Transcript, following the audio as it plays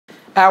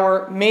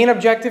Our main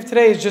objective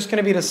today is just going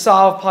to be to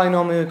solve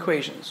polynomial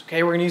equations.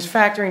 Okay, we're going to use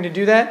factoring to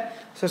do that.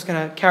 So it's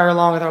going to carry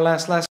along with our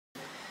last lesson.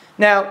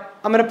 Now,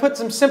 I'm going to put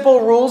some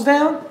simple rules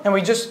down, and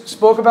we just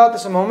spoke about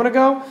this a moment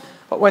ago.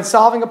 But when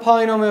solving a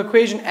polynomial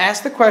equation,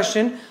 ask the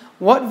question,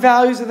 what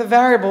values of the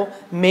variable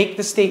make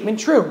the statement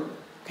true?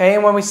 Okay,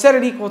 and when we set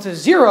it equal to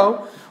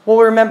 0, we'll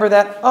remember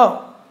that,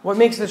 oh, what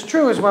makes this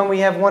true is when we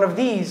have one of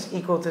these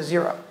equal to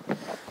 0.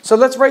 So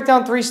let's write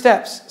down 3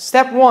 steps.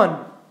 Step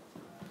 1.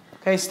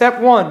 Okay, step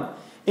 1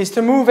 is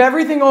to move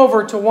everything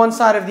over to one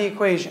side of the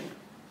equation.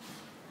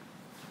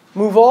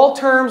 Move all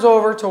terms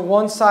over to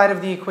one side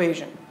of the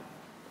equation.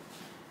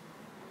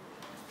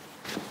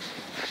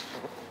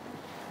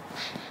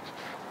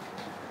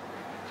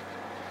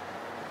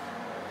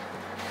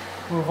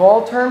 Move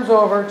all terms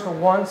over to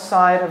one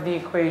side of the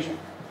equation.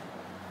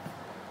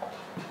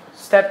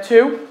 Step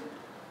 2.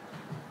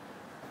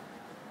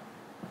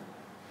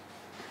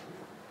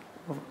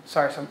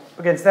 Sorry, so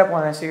again, step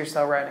 1, I see you're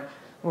still writing.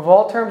 Move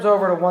all terms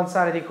over to one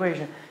side of the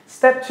equation.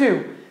 Step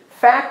 2,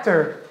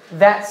 factor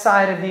that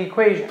side of the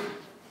equation.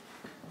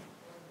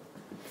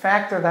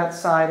 Factor that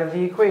side of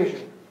the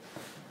equation.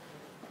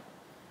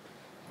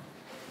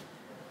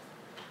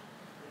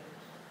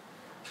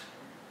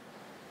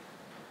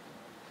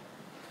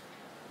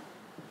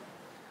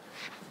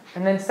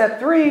 And then step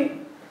 3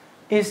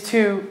 is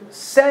to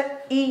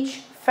set each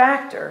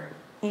factor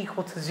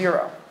equal to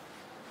 0.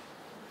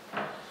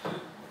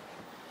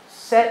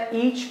 Set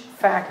each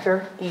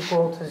factor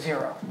equal to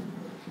 0.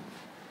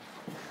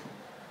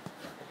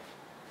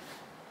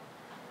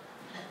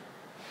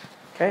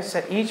 Okay,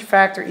 set each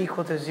factor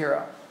equal to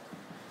 0.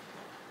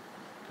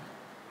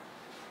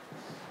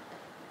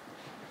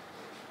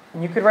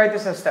 And you could write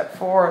this as step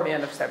 4 at the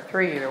end of step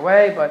 3 either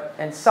way,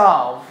 and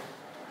solve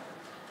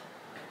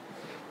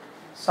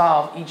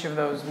each of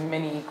those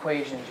mini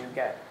equations you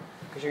get.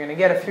 Because you're going to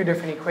get a few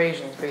different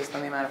equations based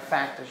on the amount of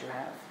factors you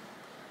have.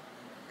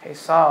 Okay,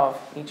 solve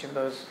each of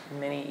those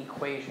mini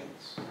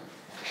equations.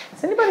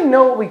 Does anybody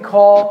know what we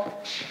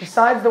call,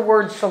 besides the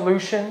word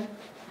solution,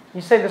 you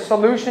say the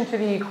solution to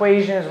the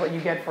equation is what you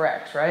get for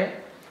x, right?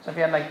 So if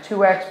you had like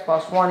 2x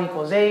plus 1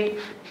 equals 8,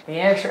 the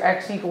answer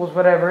x equals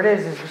whatever it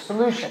is the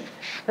solution.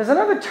 There's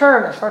another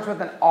term that starts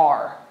with an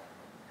R.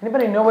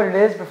 Anybody know what it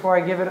is before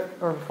I give it,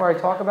 or before I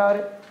talk about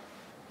it?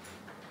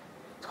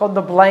 It's called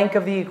the blank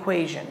of the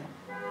equation.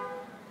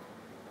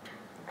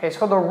 Okay, it's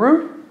called the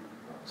root.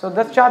 So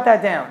let's jot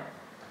that down.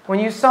 When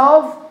you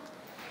solve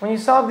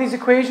these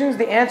equations,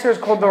 the answer is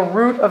called the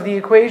root of the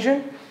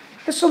equation.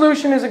 The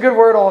solution is a good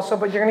word also,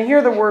 but you're going to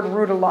hear the word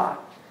root a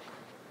lot.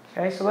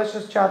 Okay, so let's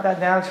just jot that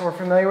down so we're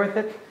familiar with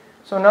it.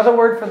 So another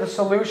word for the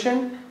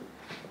solution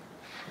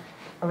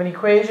of an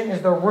equation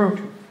is the root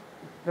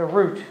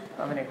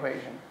of an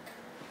equation.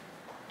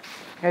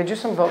 Okay,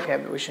 just some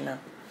vocab that we should know.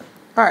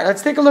 All right,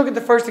 let's take a look at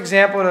the first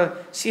example to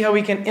see how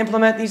we can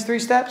implement these 3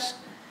 steps.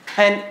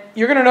 And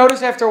you're going to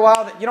notice after a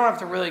while that you don't have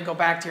to really go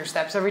back to your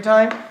steps every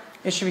time.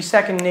 It should be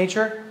second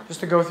nature just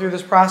to go through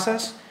this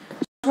process.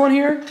 This one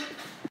here,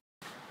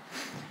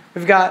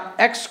 we've got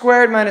x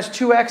squared minus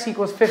 2x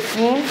equals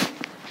 15.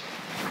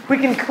 We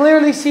can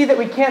clearly see that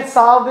we can't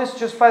solve this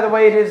just by the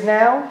way it is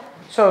now.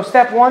 So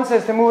step 1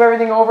 says to move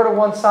everything over to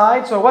one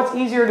side. So what's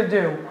easier to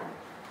do?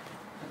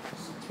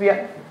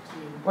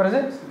 What is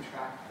it?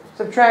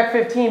 Subtract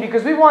 15,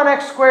 because we want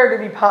x squared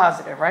to be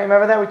positive, right?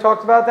 Remember that? We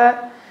talked about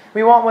that?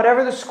 We want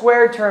whatever the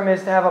squared term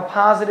is to have a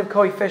positive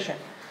coefficient.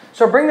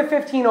 So bring the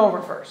 15 over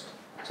first.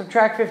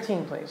 Subtract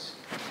 15, please.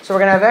 So we're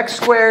going to have x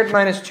squared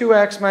minus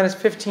 2x minus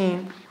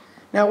 15.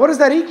 Now, what does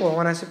that equal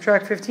when I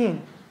subtract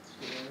 15?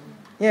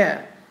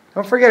 Yeah.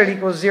 Don't forget it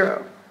equals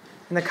 0.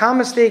 And the common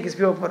mistake is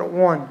people put a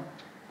 1.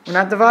 We're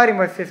not dividing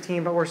by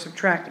 15, but we're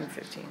subtracting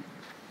 15.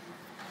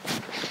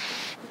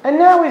 And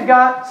now we've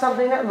got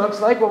something that looks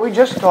like what we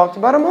just talked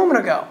about a moment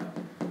ago,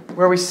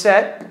 where we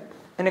set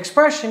an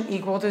expression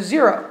equal to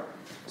 0.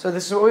 So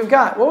this is what we've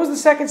got. What was the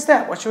second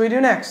step? What should we do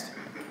next?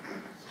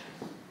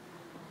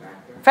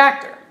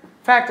 Factor.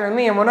 Factor. And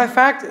Liam, when I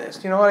factor this,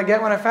 do you know what I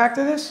get when I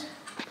factor this?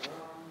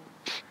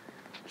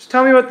 Just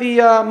tell me what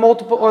the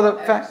multiple or the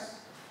fact.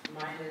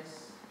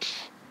 Minus.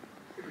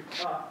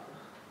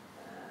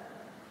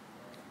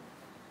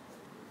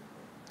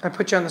 I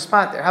put you on the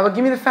spot there. How about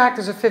give me the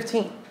factors of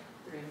 15?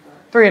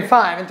 3 and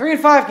 5. And 3 and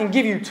 5 can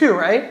give you 2,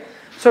 right?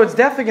 So it's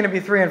definitely going to be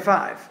 3 and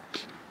 5.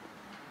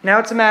 Now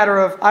it's a matter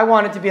of, I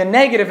want it to be a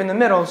negative in the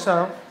middle,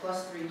 so.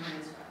 Plus 3 minus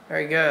 5.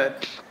 Very good.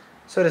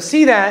 So to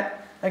see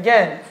that,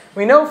 again,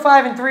 we know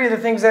 5 and 3 are the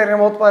things that are going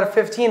to multiply to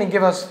 15 and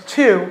give us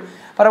 2.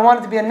 But I want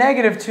it to be a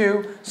negative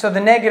 2, so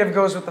the negative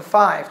goes with the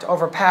 5 to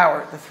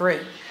overpower the 3.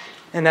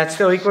 And that's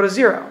still equal to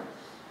 0.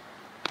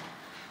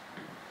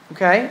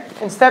 Okay?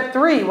 And step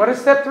 3, what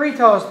does step 3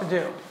 tell us to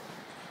do?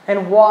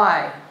 And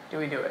why do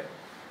we do it?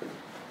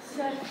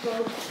 Set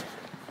both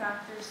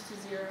factors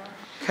to 0.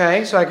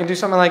 Okay, so I can do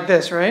something like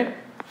this, right?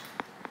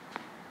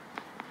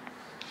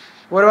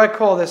 What do I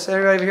call this?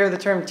 Everybody hear the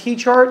term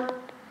T-chart?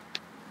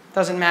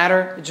 Doesn't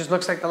matter. It just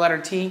looks like the letter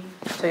T.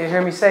 So you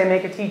hear me say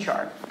make a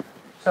T-chart.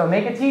 So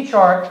make a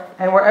T-chart,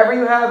 and wherever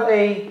you have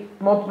a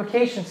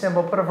multiplication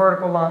symbol, put a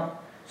vertical line.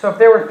 So if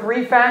there were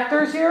 3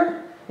 factors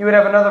here, you would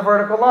have another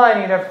vertical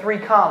line, you'd have 3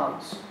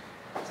 columns.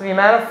 So the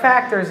amount of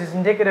factors is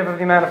indicative of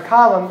the amount of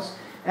columns,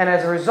 and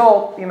as a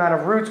result, the amount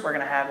of roots we're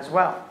going to have as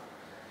well.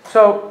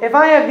 So if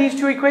I have these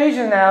 2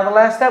 equations now, the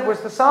last step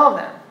was to solve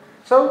them.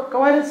 So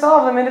go ahead and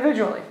solve them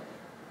individually.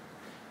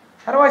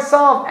 How do I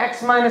solve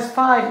x minus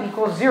 5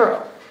 equals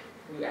 0?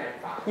 You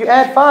add 5. You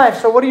add 5,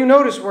 so what do you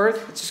notice,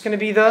 Worth? It's just going to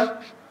be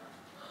the...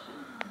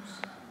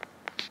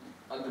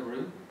 Under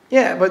root?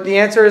 Yeah, but the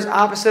answer is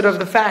opposite of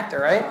the factor,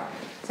 right?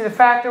 See, the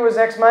factor was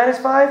x minus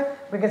 5.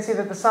 We can see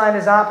that the sign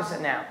is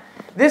opposite now.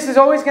 This is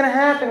always going to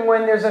happen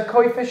when there's a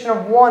coefficient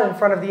of 1 in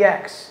front of the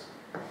x.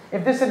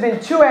 If this had been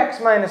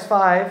 2x minus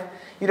 5,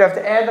 you'd have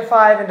to add the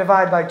 5 and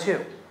divide by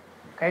 2.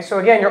 Okay, so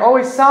again, you're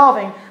always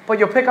solving, but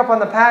you'll pick up on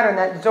the pattern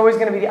that it's always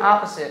going to be the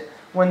opposite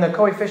when the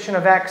coefficient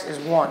of x is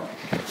 1.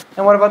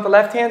 And what about the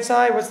left-hand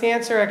side? What's the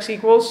answer? X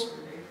equals?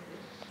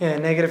 Yeah,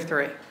 negative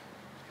 3.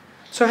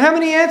 So how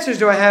many answers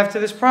do I have to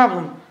this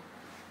problem?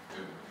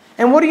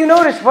 And what do you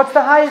notice? What's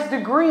the highest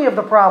degree of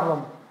the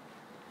problem?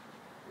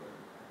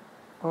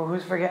 Well,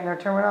 who's forgetting their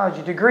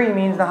terminology? Degree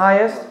means the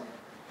highest.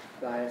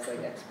 The highest,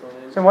 like,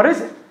 exponent. So what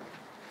is it?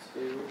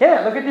 2.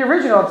 Yeah, look at the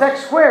original. It's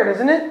x squared,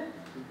 isn't it?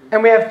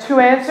 And we have 2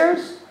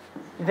 answers.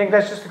 You think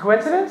that's just a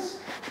coincidence?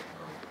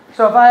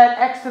 So if I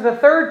add x to the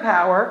 3rd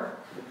power,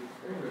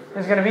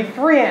 there's going to be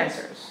 3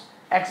 answers.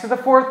 X to the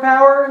 4th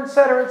power,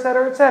 etc.,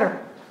 etc., etc.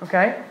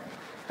 Okay?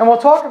 And we'll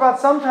talk about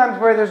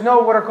sometimes where there's no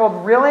what are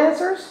called real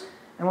answers,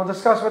 and we'll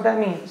discuss what that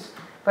means.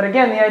 But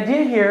again, the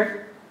idea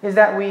here is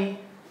that we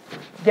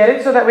get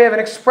it so that we have an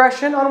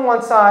expression on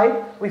one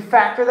side, we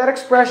factor that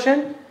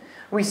expression,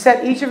 we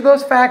set each of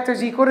those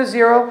factors equal to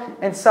 0,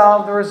 and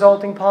solve the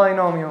resulting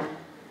polynomial.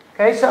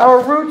 Okay, so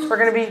our roots are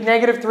going to be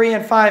negative 3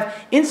 and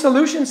 5. In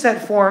solution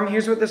set form,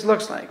 here's what this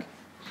looks like.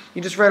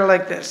 You just write it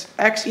like this.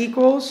 X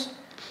equals,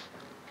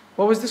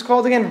 what was this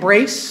called again?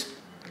 Brace,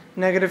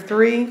 negative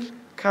 3,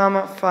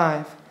 comma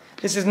 5.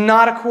 This is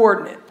not a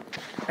coordinate.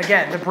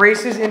 Again, the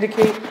braces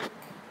indicate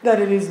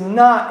that it is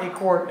not a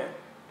coordinate.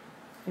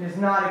 It is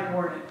not a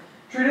coordinate.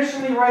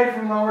 Traditionally, write it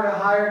from lower to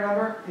higher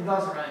number. It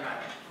doesn't really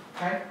matter.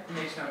 Okay? It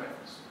makes no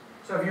difference.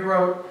 So if you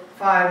wrote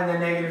 5 and then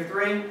negative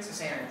 3, it's the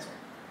same answer.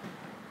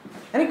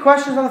 Any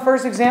questions on the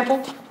first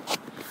example?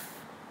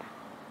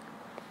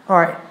 All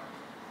right.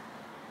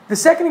 The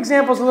second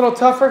example is a little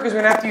tougher because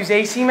we're going to have to use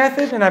AC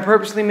method, and I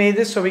purposely made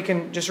this so we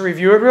can just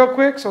review it real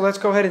quick. So let's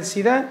go ahead and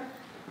see that.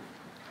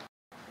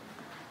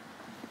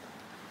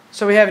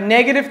 So we have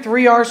negative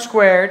 3r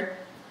squared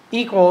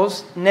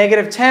equals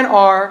negative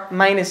 10r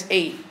minus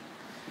 8.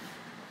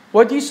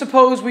 What do you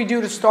suppose we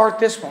do to start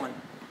this one?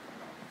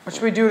 What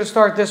should we do to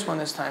start this one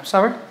this time?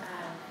 Summer?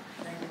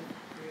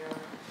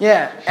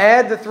 Yeah,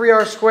 add the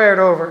 3r squared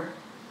over.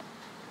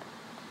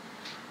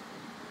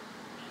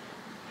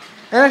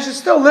 And I should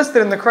still list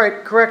it in the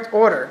correct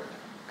order.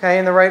 Okay,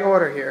 in the right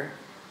order here.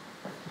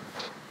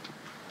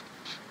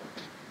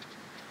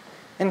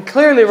 And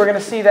clearly we're going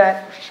to see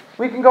that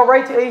we can go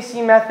right to AC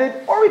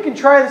method, or we can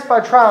try this by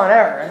trial and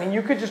error. I mean,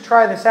 you could just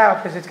try this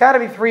out because it's got to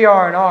be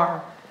 3r and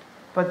r.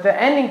 But the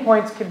ending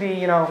points could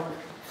be,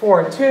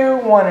 4 and 2,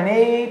 1 and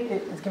 8.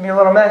 It can be a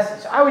little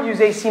messy. So I would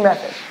use AC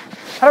method.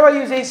 How do I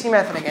use AC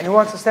method again? Who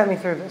wants to step me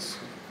through this?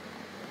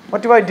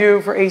 What do I do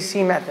for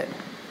AC method?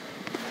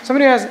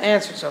 Somebody who hasn't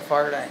answered so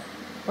far today.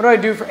 What do I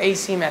do for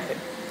AC method?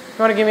 You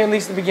want to give me at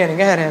least the beginning?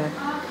 Go ahead, Hannah.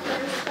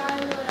 First, I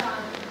would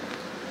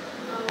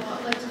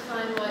like to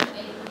find what A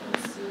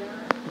and C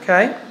are.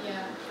 Okay.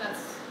 Yeah,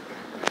 that's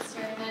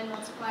right. And then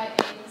multiply A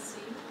and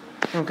C.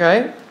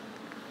 Okay.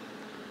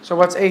 So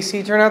what's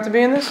AC turn out to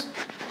be in this?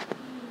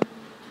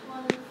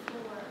 24.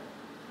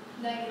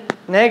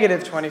 Negative.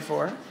 Negative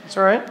 24. That's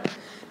all right.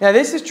 Now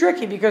this is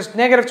tricky because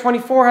negative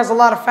 24 has a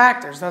lot of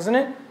factors, doesn't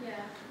it? Yeah.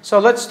 So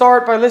let's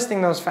start by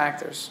listing those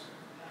factors.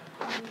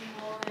 Well,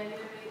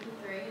 negative 8 and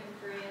 3, and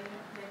 3 and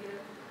negative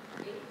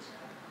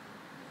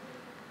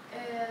 8.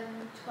 And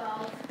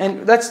 12.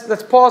 And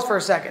let's pause for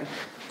a second.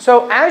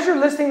 So as you're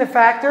listing the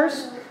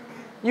factors,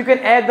 you can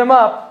add them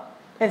up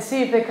and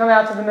see if they come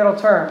out to the middle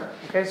term.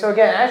 Okay, so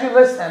again, as you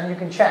list them, you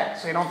can check,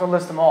 so you don't have to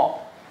list them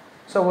all.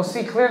 So we'll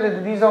see clearly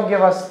that these don't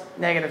give us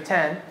negative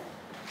 10.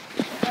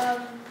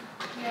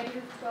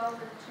 Negative 12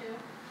 and 2.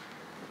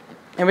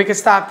 And we could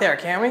stop there,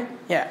 can't we?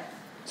 Yeah.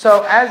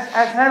 So as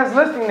Hannah's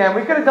listing them,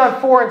 we could have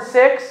done 4 and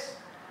 6,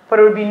 but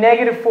it would be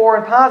negative 4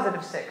 and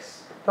positive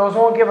 6. Those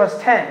won't give us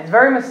 10. It's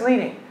very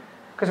misleading.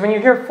 Because when you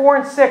hear 4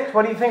 and 6,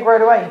 what do you think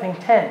right away? You think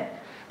 10.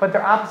 But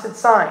they're opposite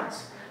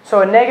signs.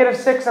 So a negative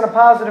 6 and a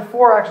positive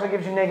 4 actually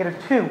gives you negative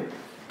 2,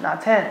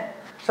 not 10.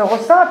 So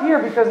we'll stop here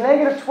because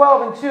negative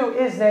 12 and 2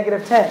 is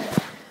negative 10.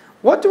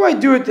 What do I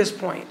do at this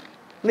point?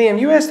 Liam,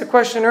 you asked the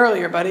question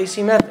earlier about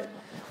AC method.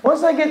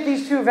 Once I get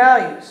these two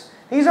values,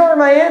 these are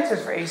my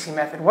answers for AC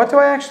method. What do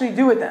I actually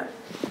do with them?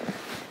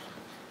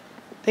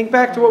 Think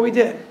back to what we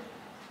did.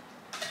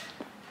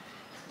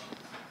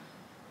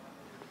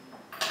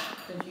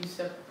 Did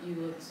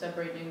you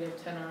separate negative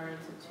 10r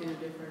into 2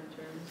 different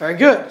terms? Very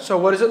good. So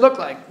what does it look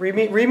like? Read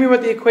me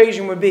what the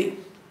equation would be.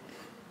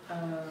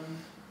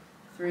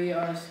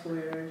 3r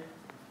squared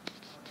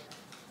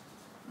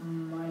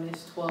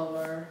minus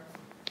 12r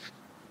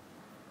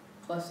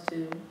plus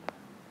 2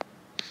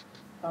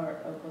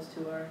 plus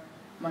 2r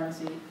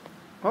minus 8.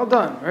 Well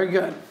done. Very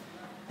good.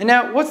 And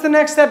now, what's the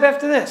next step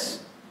after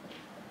this?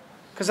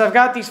 Because I've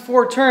got these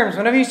 4 terms.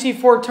 Whenever you see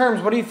 4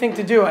 terms, what do you think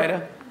to do,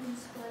 Ida?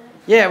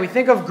 Yeah, we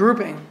think of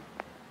grouping.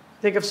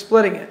 Think of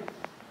splitting it.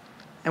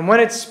 And when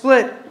it's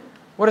split,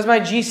 what is my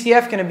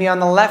GCF going to be on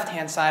the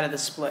left-hand side of the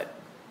split?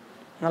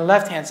 On the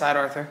left-hand side,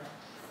 Arthur?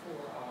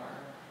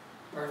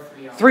 4R or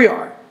 3R.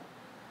 3R.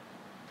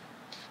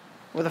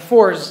 Well, the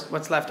 4 is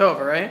what's left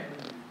over, right?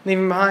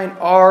 Leaving behind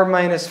R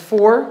minus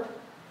 4.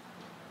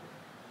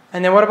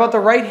 And then what about the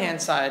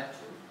right-hand side?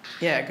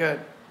 Yeah, good.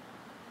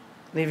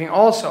 Leaving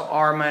also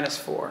R minus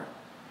 4.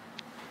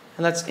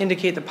 And let's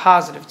indicate the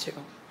positive 2.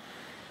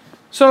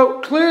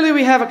 So clearly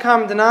we have a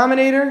common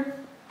denominator.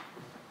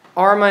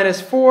 R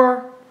minus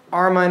 4,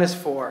 R minus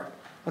 4.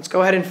 Let's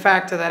go ahead and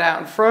factor that out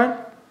in front.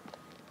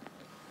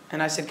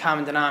 And I said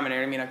common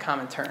denominator, I mean a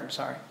common term,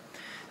 sorry.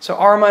 So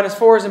R minus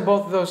 4 is in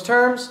both of those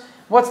terms.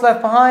 What's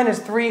left behind is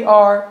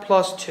 3R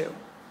plus 2.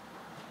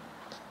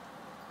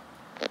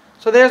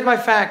 So there's my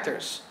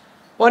factors.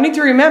 Well, I need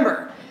to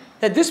remember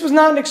that this was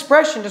not an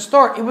expression to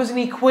start. It was an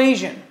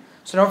equation.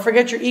 So don't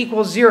forget your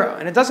equals 0.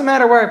 And it doesn't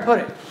matter where I put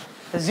it.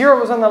 The 0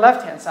 was on the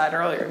left-hand side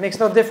earlier. It makes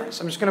no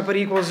difference. I'm just going to put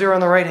equals 0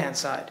 on the right-hand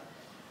side.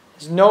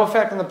 There's no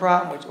effect on the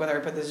problem whether I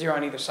put the 0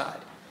 on either side.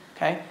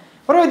 Okay?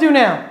 What do I do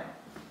now?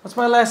 What's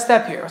my last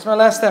step here? What's my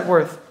last step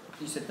worth?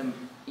 You set them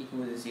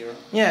equal to 0.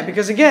 Yeah,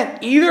 because again,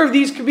 either of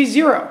these could be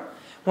 0.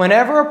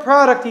 Whenever a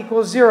product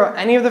equals 0,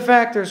 any of the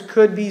factors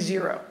could be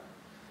 0.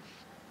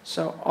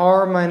 So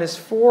R minus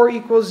 4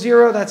 equals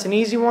 0. That's an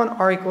easy one.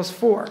 R equals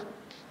 4.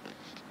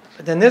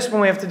 But then this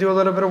one we have to do a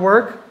little bit of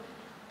work.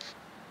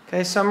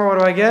 Okay, Summer, what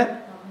do I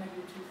get?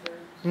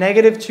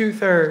 Negative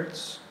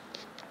 2/3.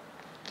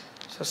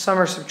 So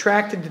Summer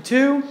subtracted the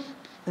 2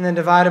 and then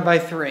divided by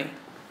 3.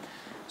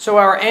 So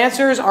our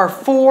answers are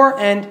 4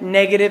 and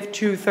negative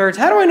 2/3.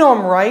 How do I know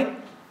I'm right?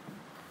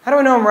 How do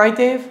I know I'm right,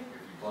 Dave? If you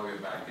plug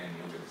it back in,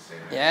 you'll get the same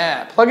answer.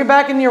 Yeah, plug it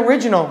back in the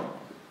original.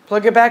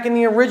 Plug it back in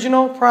the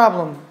original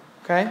problem.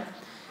 Okay?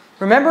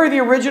 Remember the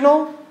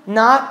original,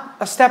 not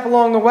a step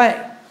along the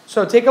way.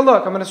 So take a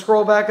look. I'm going to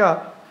scroll back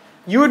up.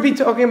 You would be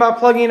talking about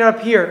plugging it up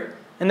here.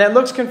 And that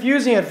looks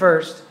confusing at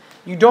first.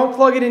 You don't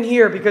plug it in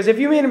here because if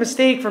you made a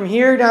mistake from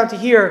here down to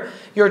here,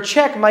 your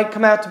check might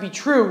come out to be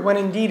true when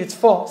indeed it's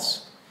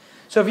false.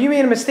 So if you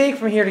made a mistake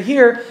from here to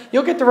here,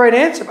 you'll get the right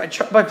answer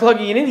by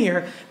plugging it in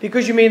here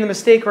because you made the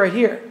mistake right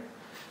here.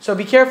 So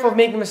be careful of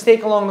making a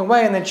mistake along the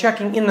way and then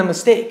checking in the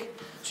mistake.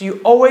 So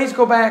you always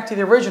go back to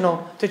the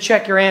original to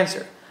check your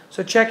answer.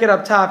 So check it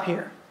up top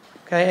here.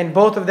 Okay, and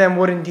both of them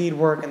would indeed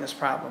work in this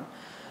problem.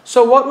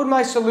 So what would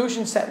my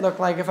solution set look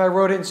like if I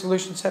wrote it in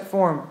solution set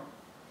form?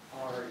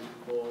 R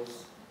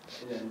equals,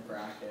 and then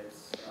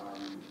brackets,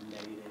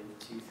 negative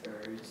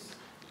 2/3,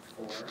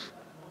 4.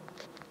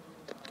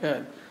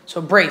 Good.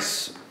 So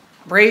brace.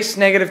 Brace,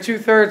 negative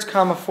 2/3,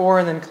 comma 4,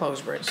 and then close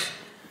brace.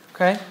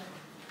 Okay?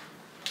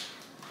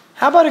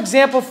 How about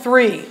example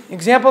 3?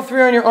 Example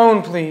 3 on your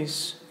own,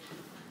 please.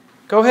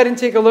 Go ahead and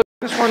take a look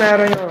at this one out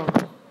on your own.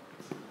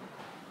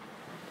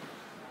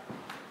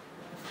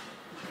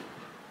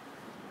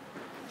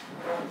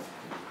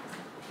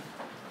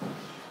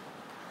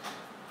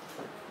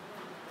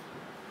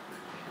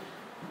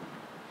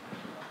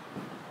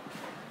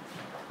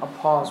 I'll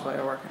pause while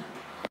you're working.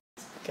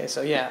 Okay,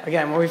 so yeah,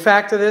 again, when we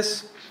factor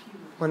this,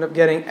 we end up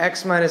getting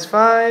x minus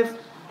 5,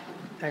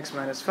 x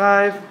minus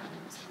 5.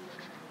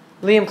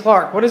 Liam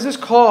Clark, what is this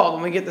called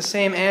when we get the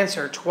same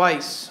answer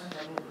twice?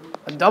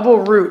 A double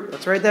root.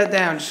 Let's write that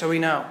down just so we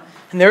know.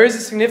 And there is a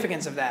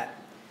significance of that.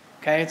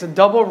 Okay, it's a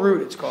double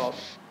root, it's called.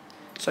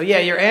 So yeah,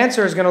 your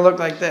answer is going to look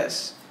like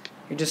this.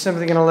 You're just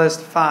simply going to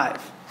list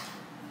 5.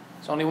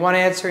 There's only one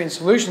answer in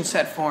solution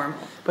set form,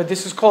 but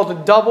this is called a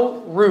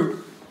double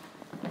root.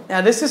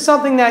 Now, this is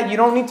something that you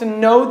don't need to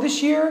know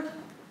this year,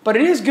 but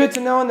it is good to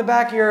know in the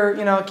back of your,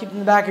 keep in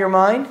the back of your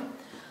mind.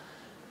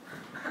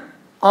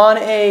 On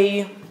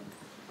a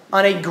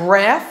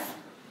graph,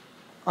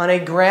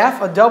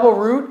 a double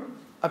root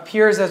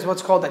appears as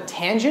what's called a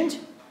tangent.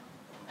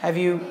 Have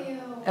you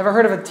ever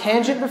heard of a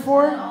tangent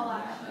before?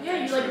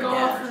 Yeah, you go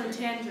off on a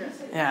tangent.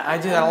 Yeah, I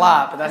do that a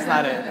lot, but that's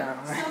not it.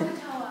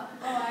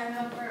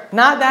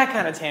 Not that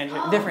kind of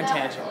tangent, different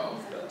tangent.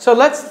 So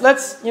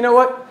let's, you know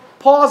what?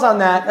 Pause on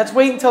that. Let's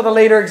wait until the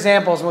later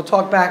examples and we'll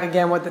talk back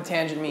again what the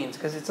tangent means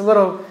because it's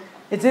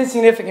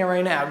insignificant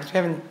right now because we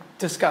haven't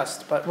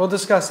discussed, but we'll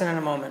discuss it in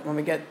a moment when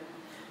we get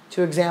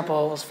to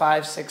examples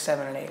 5, 6,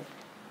 7, and 8.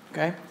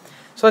 Okay?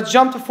 So let's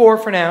jump to 4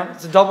 for now.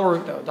 It's a double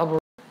root though, double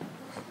root.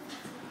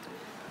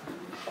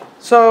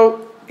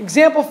 So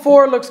example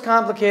 4 looks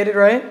complicated,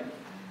 right?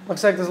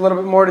 Looks like there's a little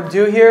bit more to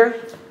do here.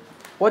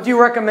 What do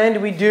you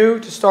recommend we do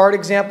to start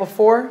example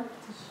 4?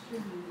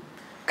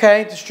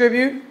 Okay,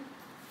 distribute.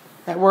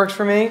 That works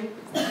for me.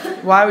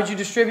 Why would you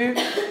distribute?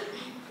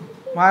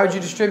 Why would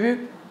you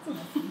distribute?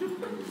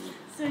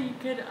 So you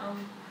could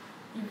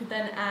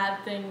then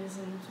add things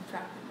and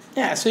subtract things.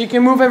 Yeah, so you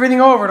can move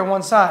everything over to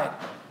one side.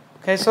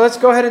 Okay, so let's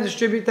go ahead and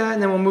distribute that,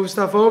 and then we'll move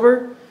stuff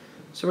over.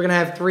 So we're going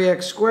to have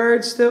 3x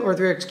squared still, or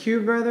 3x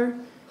cubed rather,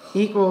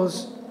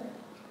 equals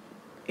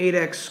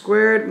 8x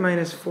squared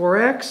minus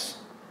 4x.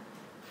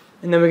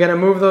 And then we're going to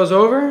move those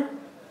over.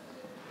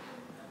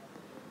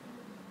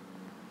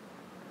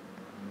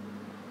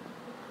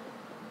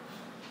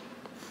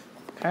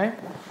 Okay.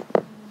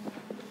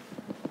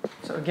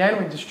 So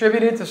again, we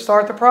distributed to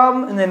start the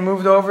problem, and then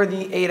moved over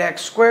the 8x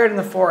squared and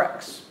the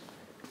 4x.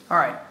 All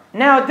right.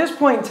 Now at this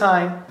point in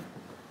time,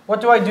 what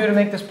do I do to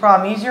make this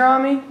problem easier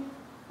on me?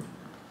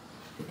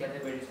 Get the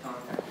greatest common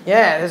factor.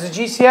 Yeah, there's a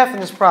GCF in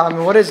this problem.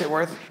 And what is it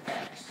worth?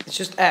 It's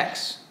just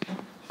x.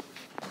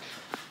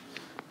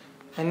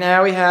 And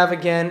now we have,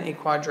 again, a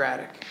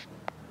quadratic.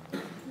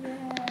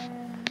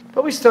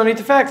 But we still need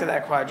to factor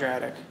that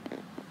quadratic.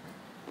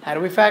 How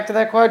do we factor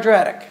that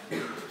quadratic?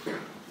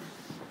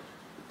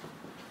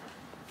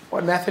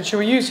 What method should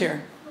we use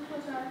here?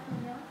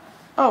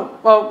 Oh,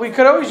 well, we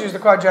could always use the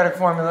quadratic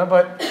formula,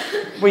 but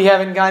we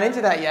haven't gone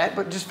into that yet.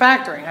 But just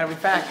factoring, how do we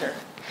factor?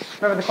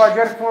 Remember, the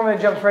quadratic formula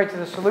jumps right to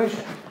the solution.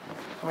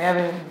 And we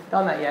haven't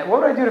done that yet.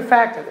 What would I do to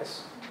factor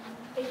this?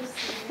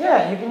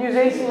 Yeah, you can use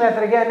AC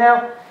method again.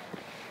 Now,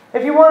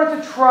 if you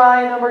wanted to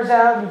try numbers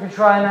out, you could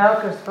try them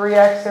out, because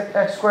 3x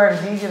x squared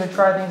is easier to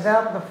try things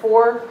out. But the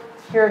 4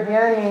 here at the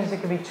end means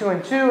it could be 2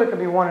 and 2, it could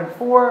be 1 and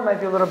 4. It might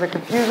be a little bit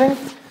confusing.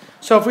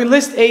 So if we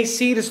list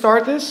AC to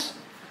start this,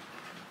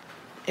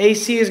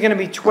 AC is going to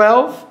be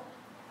 12.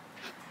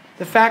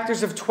 The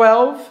factors of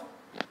 12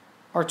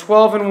 are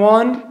 12 and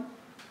 1,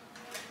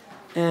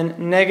 and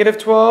negative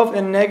 12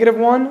 and negative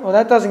 1. Well,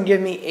 that doesn't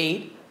give me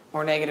 8,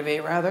 or negative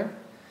 8 rather.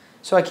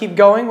 So I keep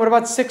going. What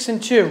about 6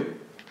 and 2?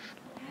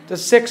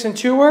 Does 6 and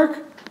 2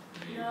 work?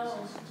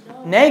 No.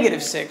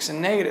 Negative 6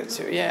 and negative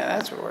 2. Yeah,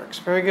 that's what works.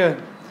 Very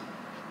good.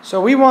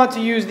 So we want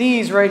to use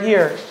these right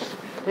here,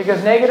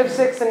 because negative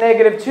 6 and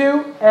negative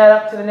 2 add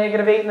up to the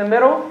negative 8 in the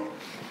middle.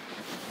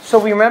 So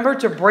we remember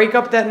to break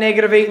up that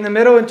negative 8 in the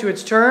middle into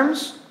its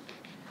terms,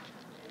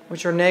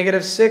 which are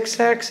negative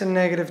 6x and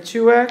negative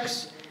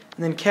 2x,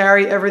 and then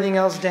carry everything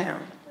else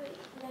down. Wait,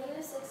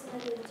 negative 6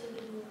 and negative 2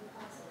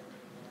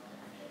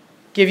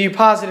 Give you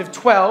positive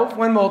 12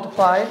 when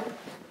multiplied,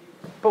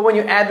 but when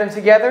you add them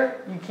together,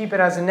 you keep it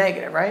as a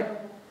negative, right?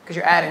 Because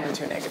you're adding the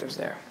two negatives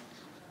there.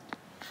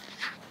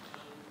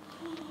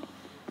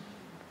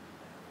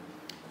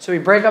 So we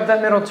break up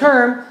that middle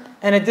term,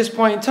 and at this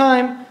point in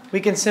time, we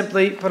can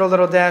simply put a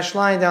little dashed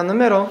line down the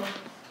middle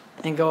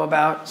and go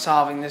about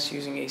solving this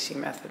using AC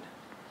method.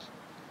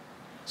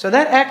 So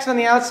that x on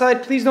the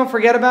outside, please don't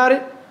forget about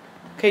it.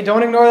 Okay,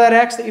 don't ignore that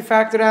x that you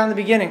factored out in the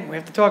beginning. We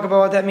have to talk about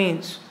what that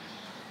means.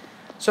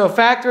 So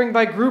factoring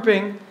by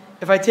grouping,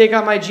 if I take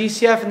out my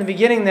GCF in the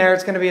beginning there,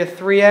 it's going to be a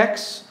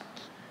 3x,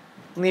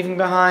 leaving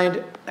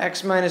behind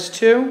x minus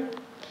 2.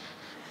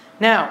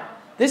 Now,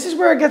 this is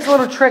where it gets a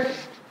little tricky.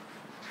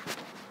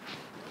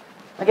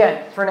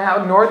 Again, for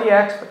now, ignore the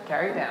x, but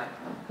carry it down.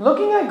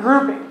 Looking at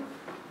grouping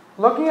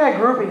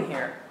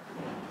here,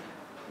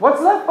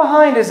 what's left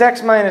behind is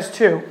x minus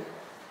 2.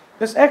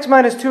 This x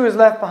minus 2 is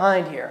left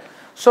behind here.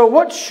 So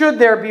what should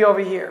there be over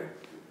here?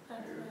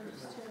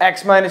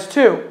 X minus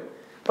 2.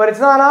 But it's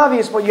not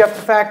obvious what you have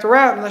to factor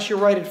out unless you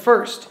write it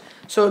first.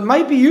 So it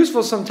might be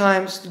useful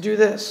sometimes to do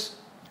this,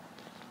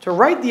 to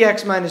write the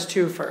x minus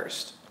 2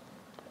 first.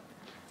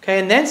 Okay,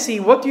 and then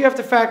see what do you have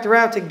to factor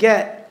out to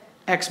get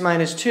x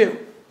minus 2.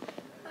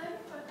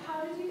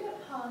 How did you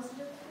get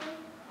positive 3?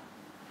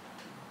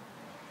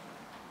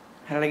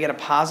 How did I get a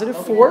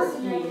positive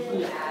 4?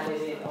 He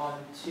added it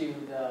onto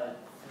the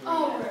 3.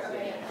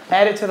 Okay.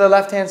 Add it to the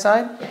left-hand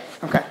side?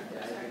 Okay.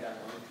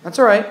 That's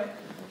all right.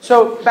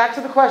 So back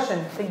to the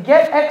question. To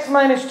get x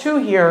minus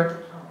 2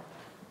 here,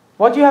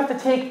 what do you have to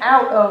take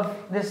out of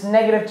this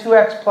negative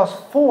 2x plus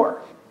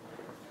 4?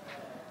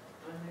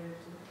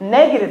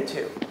 Negative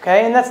 2.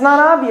 Okay, and that's not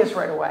obvious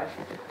right away.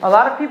 A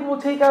lot of people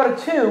will take out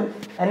a 2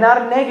 and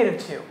not a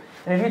negative 2.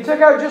 And if you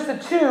took out just a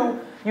 2,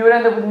 you would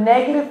end up with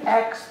negative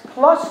x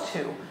plus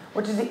 2,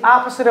 which is the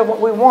opposite of what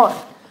we want.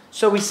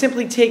 So we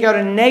simply take out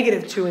a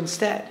negative 2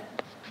 instead.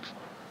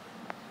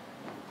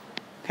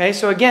 Okay,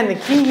 so again, the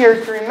key here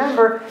is to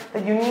remember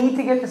that you need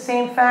to get the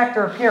same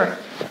factor appearing.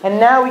 And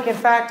now we can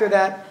factor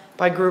that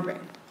by grouping.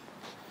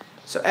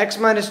 So x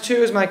minus 2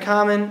 is my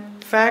common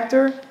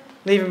factor,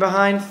 leaving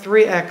behind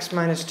 3x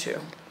minus 2.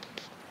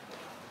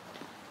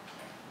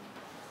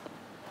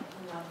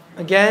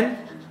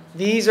 Again,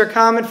 these are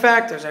common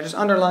factors. I just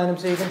underline them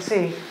so you can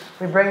see.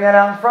 We bring that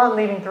out in front,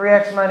 leaving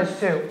 3x minus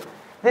 2.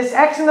 This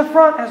x in the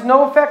front has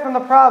no effect on the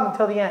problem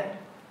until the end.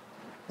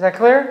 Is that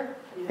clear?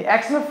 The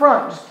x in the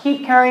front, just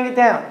keep carrying it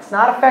down. It's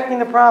not affecting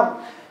the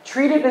problem.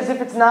 Treat it as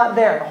if it's not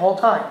there the whole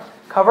time.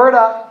 Cover it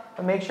up,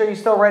 but make sure you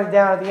still write it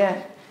down at the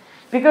end.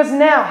 Because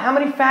now, how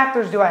many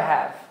factors do I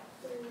have?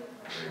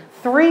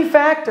 3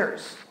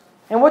 factors.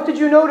 And what did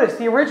you notice?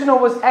 The original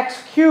was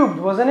x cubed,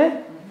 wasn't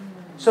it?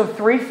 So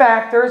 3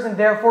 factors, and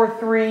therefore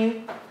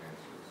 3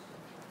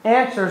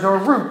 answers or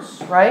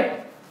roots,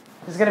 right?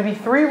 There's going to be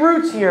 3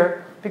 roots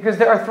here because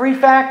there are 3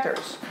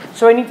 factors.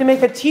 So I need to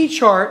make a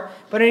t-chart,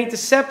 but I need to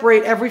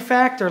separate every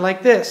factor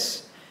like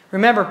this.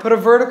 Remember, put a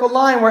vertical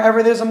line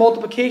wherever there's a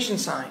multiplication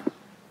sign.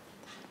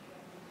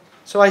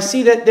 So I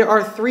see that there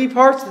are 3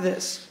 parts to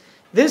this.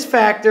 This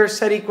factor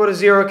set equal to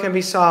 0 can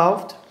be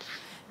solved.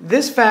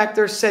 This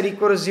factor set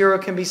equal to 0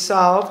 can be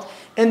solved.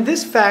 And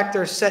this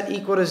factor set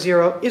equal to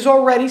 0 is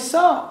already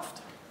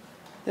solved.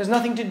 There's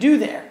nothing to do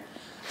there.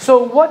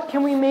 So what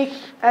can we make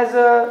as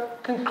a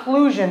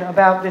conclusion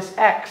about this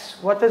x?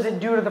 What does it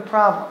do to the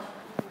problem?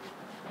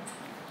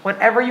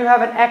 Whenever you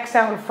have an x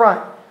out in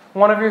front,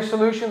 one of your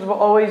solutions will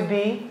always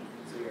be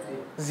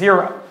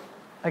 0.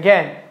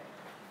 Again,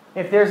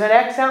 if there's an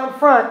x out in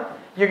front,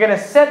 you're going to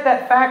set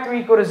that factor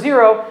equal to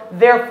 0,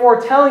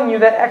 therefore telling you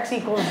that x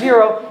equals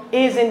 0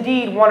 is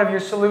indeed one of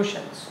your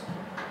solutions.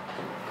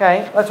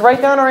 Okay, let's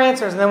write down our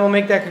answers and then we'll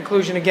make that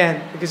conclusion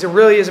again, because it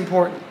really is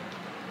important.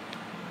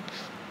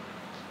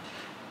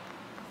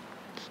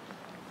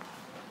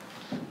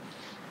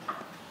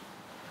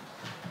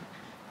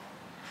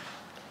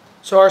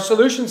 So our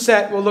solution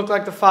set will look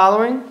like the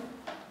following.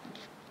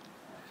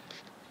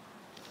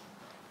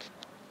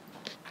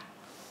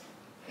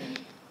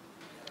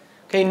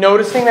 Okay,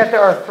 noticing that there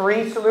are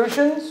 3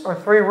 solutions, or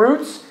 3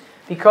 roots,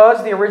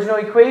 because the original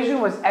equation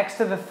was x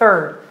to the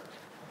third.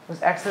 It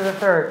was x to the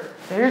third.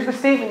 So here's the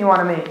statement you want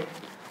to make.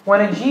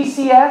 When a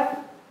GCF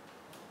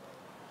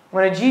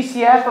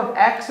of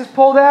x is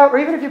pulled out, or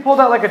even if you pulled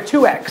out like a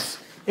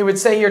 2x, it would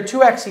say here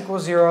 2x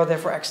equals 0,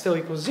 therefore x still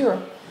equals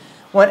 0.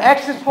 When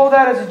x is pulled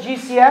out as a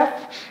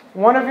GCF,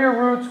 one of your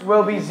roots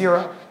will be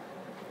 0.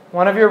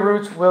 One of your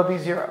roots will be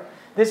 0.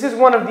 This is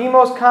one of the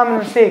most common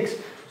mistakes.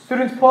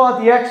 Students pull out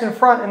the x in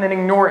front and then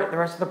ignore it the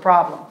rest of the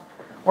problem.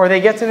 Or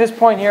they get to this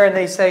point here and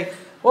they say,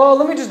 well,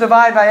 let me just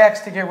divide by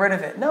x to get rid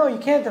of it. No, you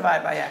can't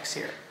divide by x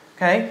here.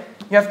 Okay?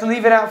 You have to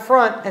leave it out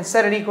front and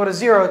set it equal to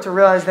 0 to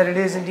realize that it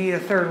is indeed a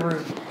third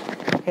root.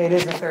 Okay, it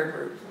is a third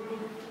root.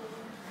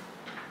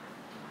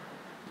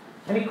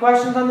 Any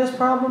questions on this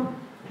problem?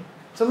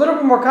 It's a little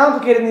bit more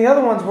complicated than the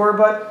other ones were,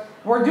 but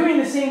we're doing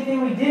the same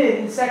thing we did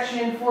in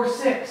section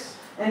 4.6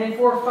 and in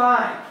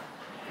 4.5.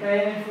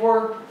 Okay, and in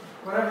 4,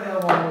 whatever the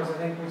other one was, I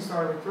think we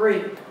started with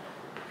 3.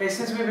 Okay,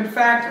 since we've been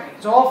factoring.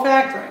 It's all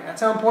factoring.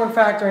 That's how important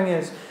factoring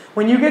is.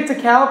 When you get to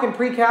calc and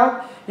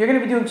pre-calc, you're going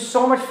to be doing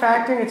so much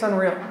factoring, it's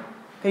unreal.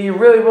 Okay, you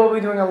really will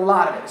be doing a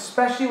lot of it,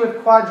 especially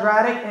with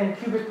quadratic and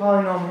cubic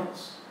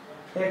polynomials.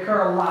 They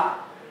occur a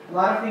lot. A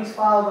lot of things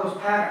follow those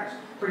patterns.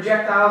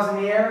 Projectiles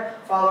in the air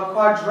follow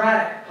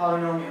quadratic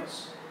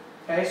polynomials.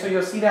 Okay, so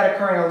you'll see that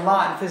occurring a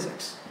lot in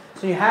physics.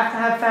 So you have to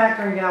have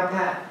factoring down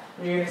pat.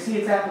 And you're going to see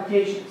its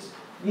applications.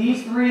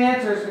 These 3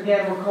 answers,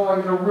 again, we're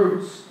calling the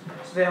roots.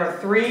 So there are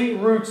 3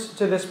 roots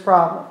to this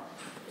problem.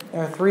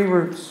 There are 3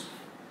 roots.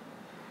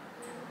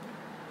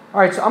 All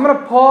right, so I'm going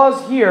to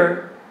pause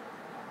here.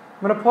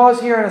 I'm going to pause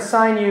here and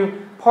assign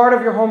you part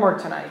of your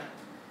homework tonight.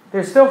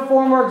 There's still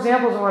 4 more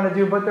examples I want to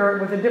do, but they're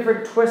with a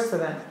different twist to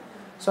them.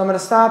 So I'm going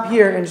to stop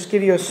here and just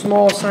give you a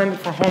small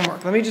assignment for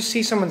homework. Let me just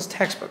see someone's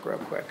textbook real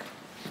quick.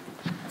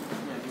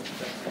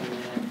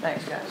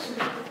 Thanks, guys.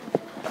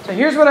 So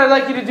here's what I'd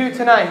like you to do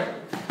tonight.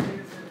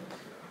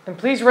 And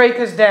please write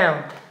this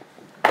down.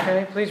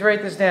 Okay, please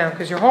write this down,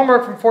 because your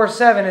homework from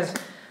 4.7 is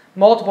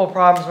multiple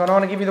problems, but I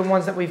want to give you the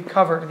ones that we've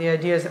covered, the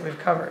ideas that we've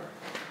covered.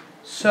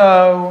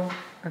 So,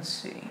 let's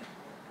see.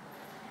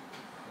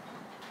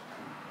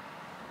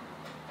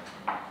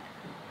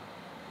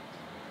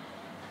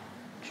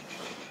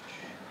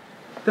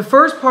 The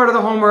first part of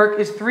the homework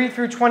is 3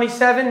 through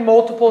 27,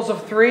 multiples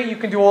of 3. You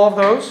can do all of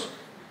those.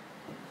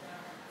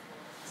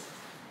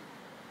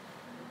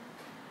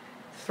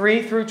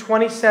 3 through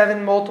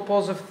 27,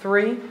 multiples of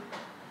 3.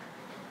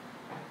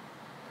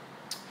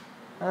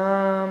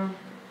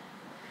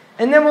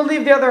 And then we'll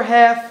leave the other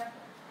half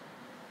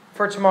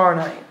for tomorrow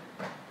night.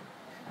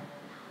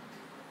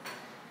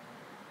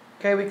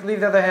 Okay, we can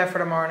leave the other half for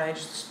tomorrow night,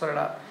 just to split it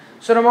up.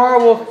 So tomorrow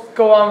we'll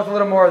go on with a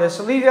little more of this.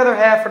 So leave the other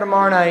half for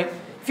tomorrow night.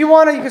 If you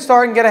want it, you can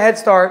start and get a head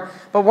start.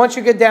 But once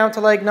you get down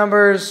to like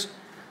numbers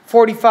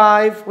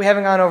 45, we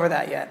haven't gone over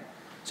that yet.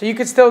 So you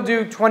could still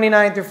do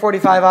 29 through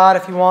 45 odd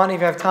if you want, if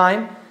you have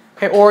time.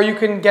 Okay, or you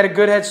can get a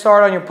good head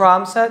start on your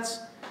problem sets.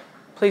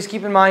 Please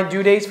keep in mind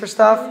due dates for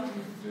stuff.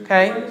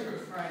 Okay?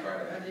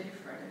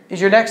 Is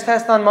your next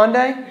test on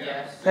Monday?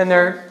 Yes. Then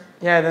they're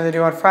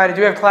due on Friday.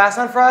 Do we have class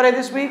on Friday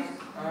this week?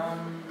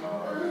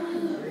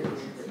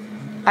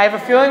 I have a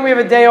feeling we have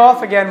a day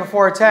off again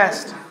before a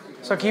test.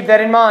 So keep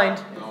that in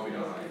mind.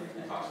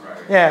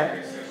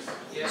 Yeah.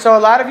 So a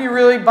lot of you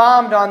really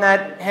bombed on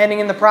that handing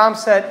in the problem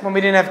set when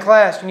we didn't have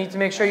class. You need to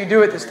make sure you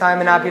do it this time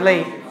and not be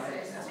late.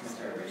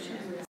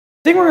 The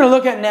thing we're going to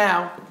look at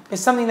now is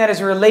something that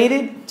is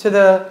related to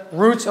the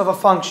roots of a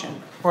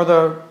function, or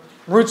the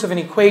roots of an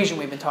equation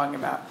we've been talking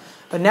about.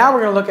 But now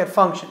we're going to look at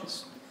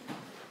functions.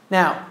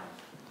 Now,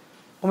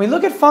 when we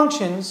look at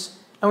functions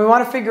and we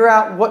want to figure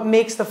out what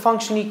makes the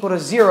function equal to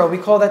 0, we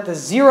call that the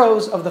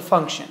zeros of the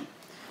function.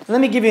 And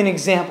let me give you an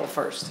example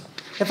first.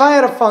 If I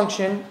had a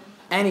function,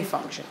 any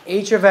function,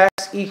 h of x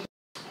equals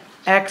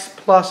x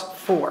plus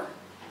 4.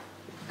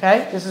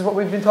 Okay? This is what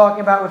we've been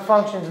talking about with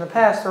functions in the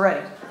past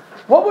already.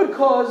 What would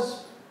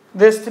cause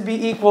this to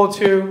be equal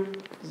to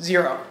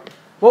 0?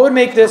 What would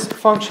make this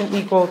function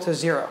equal to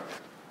 0?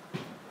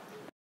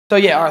 So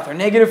yeah, Arthur,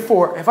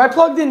 -4. If I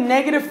plugged in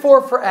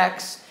 -4 for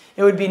x,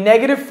 it would be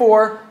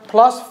 -4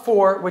 plus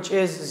 4, which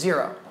is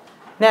 0.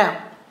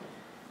 Now,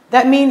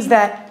 that means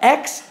that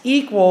x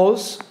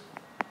equals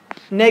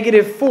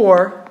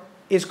 -4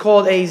 is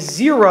called a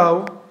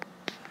 0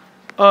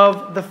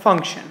 of the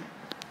function.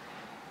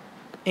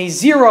 A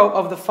 0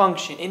 of the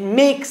function. It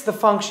makes the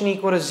function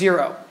equal to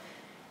 0.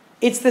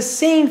 It's the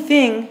same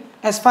thing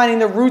as finding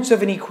the roots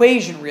of an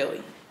equation,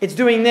 really. It's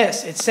doing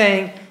this. It's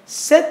saying,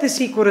 set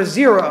this equal to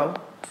 0,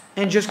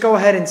 and just go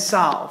ahead and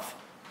solve.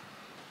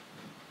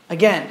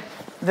 Again,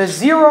 the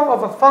 0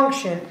 of a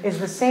function is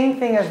the same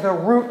thing as the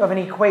root of an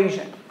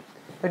equation.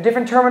 They're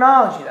different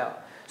terminology, though.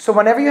 So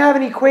whenever you have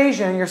an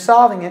equation and you're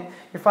solving it,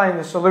 you're finding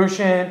the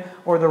solution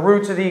or the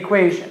roots of the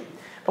equation.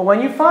 But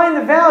when you find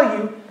the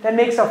value that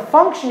makes a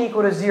function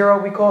equal to 0,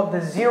 we call it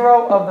the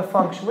 0 of the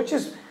function, which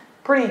is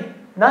pretty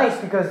nice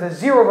because the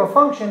 0 of a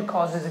function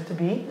causes it to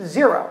be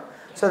 0.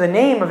 So the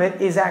name of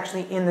it is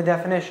actually in the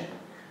definition.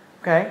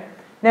 Okay?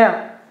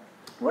 Now,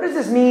 what does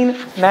this mean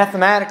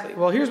mathematically?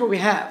 Well, here's what we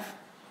have.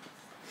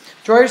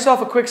 Draw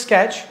yourself a quick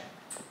sketch.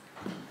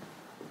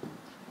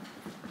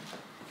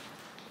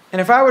 And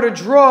if I were to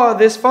draw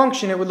this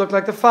function, it would look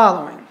like the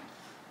following.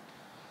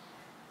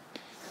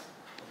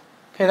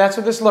 Okay, that's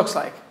what this looks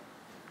like.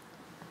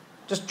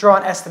 Just draw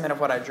an estimate of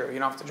what I drew. You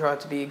don't have to draw it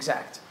to be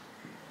exact.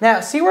 Now,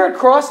 see where it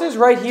crosses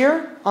right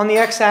here on the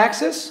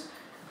x-axis?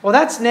 Well,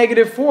 that's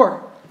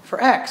 -4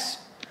 for x.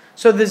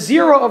 So the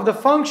 0 of the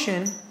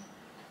function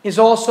is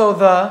also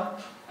the,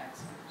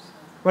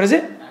 what is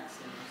it?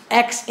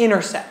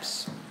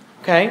 X-intercepts.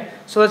 Okay,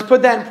 so let's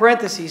put that in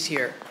parentheses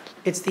here.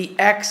 It's the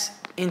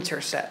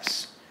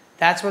x-intercepts.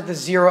 That's what the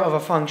 0 of a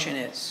function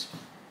is.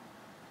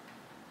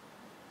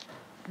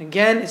 And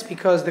again, it's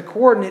because the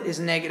coordinate is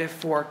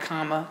 -4,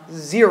 comma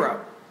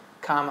 0,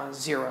 comma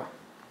 0.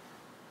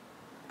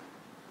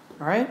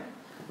 All right?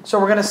 So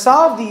we're going to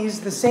solve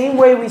these the same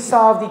way we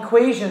solved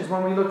equations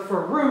when we look for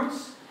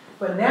roots.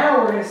 But now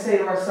we're going to say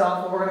to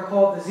ourselves, well, we're going to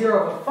call it the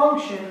 0 of a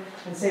function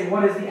and say,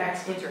 what is the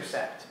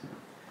x-intercept?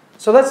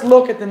 So let's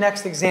look at the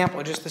next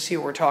example just to see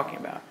what we're talking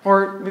about.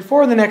 Or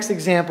before the next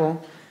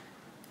example,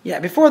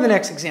 let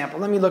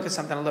me look at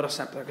something a little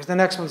simpler because the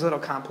next one's a little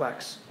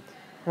complex.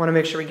 I want to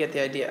make sure we get the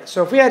idea.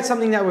 So if we had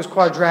something that was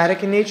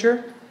quadratic in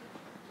nature,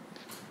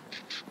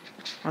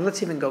 or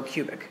let's even go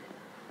cubic.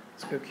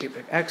 Let's go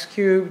cubic. X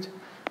cubed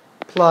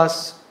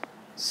plus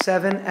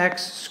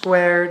 7x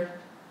squared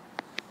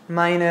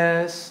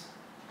minus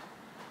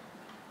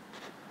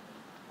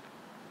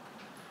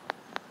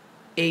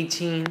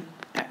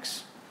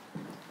 18x.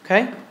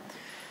 Okay?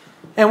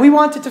 And we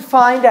wanted to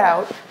find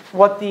out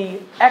what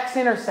the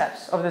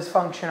x-intercepts of this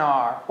function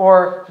are,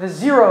 or the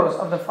zeros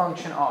of the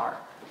function are.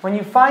 When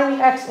you find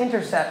the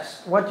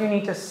x-intercepts, what do you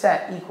need to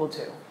set equal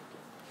to?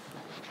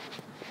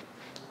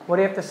 What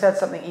do you have to set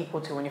something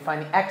equal to when you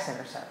find the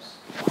x-intercepts?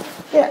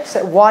 Yeah,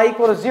 set y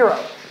equal to 0.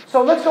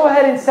 So let's go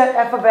ahead and set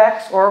f of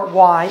x, or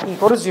y,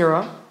 equal to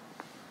 0.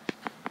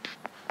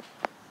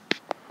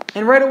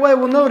 And right away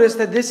we'll notice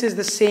that this is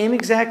the same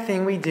exact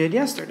thing we did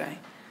yesterday.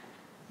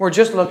 We're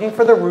just looking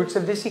for the roots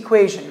of this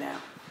equation now.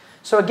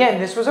 So again,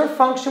 this was our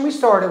function we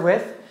started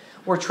with.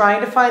 We're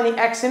trying to find the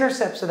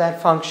x-intercepts of that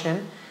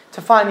function.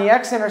 To find the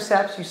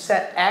x-intercepts, you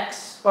set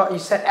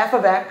f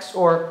of x,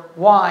 or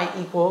y,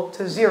 equal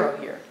to 0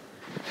 here.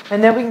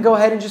 And then we can go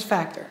ahead and just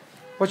factor.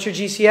 What's your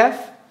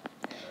GCF?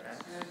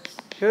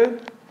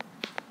 Good.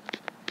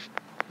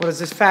 What does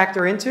this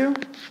factor into?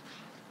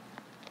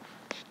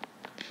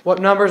 What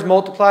numbers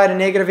multiply to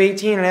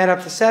 -18 and add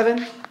up to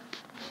 7?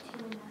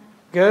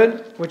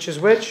 Good. Which is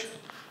which?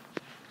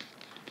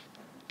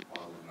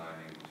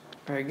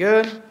 Very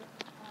good.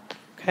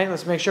 Okay,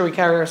 let's make sure we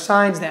carry our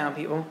signs down,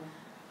 people.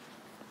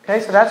 Okay,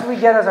 so that's what we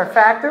get as our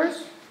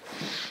factors.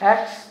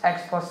 X,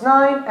 x plus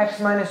 9, x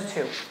minus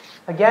 2.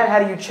 Again, how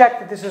do you check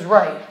that this is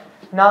right?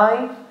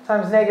 9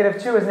 times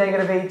 -2 is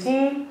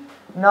 -18.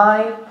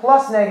 9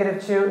 plus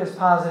 -2 is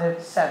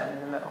positive 7 in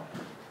the middle.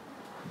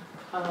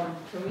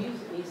 Can we use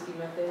AC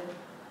method?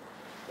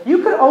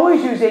 You could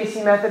always use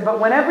AC method, but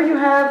whenever you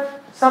have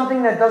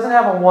something that doesn't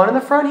have a 1 in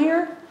the front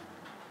here,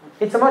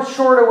 it's a much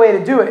shorter way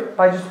to do it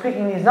by just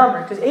picking these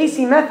numbers. Because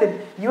AC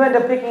method, you end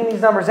up picking these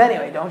numbers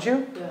anyway, don't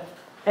you? Yeah.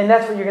 And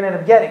that's what you're going to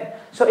end up getting.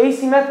 So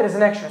AC method is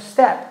an extra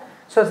step.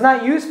 So it's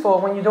not useful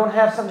when you don't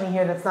have something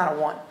here that's not a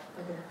 1.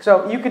 Okay.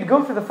 So you could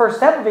go through the first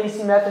step of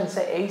AC method and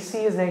say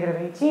AC is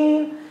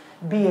 -18,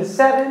 B is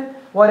 7.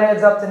 What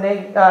adds up to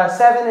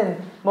 7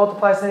 and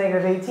multiplies to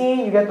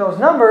 -18? You get those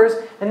numbers,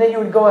 and then you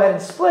would go ahead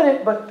and split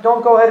it, but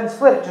don't go ahead and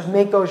split it. Just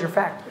make those your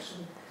factors.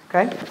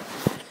 Okay?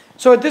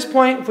 So at this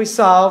point, if we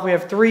solve, we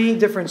have 3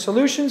 different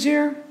solutions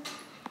here.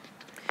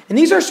 And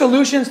these are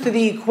solutions to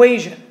the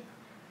equation,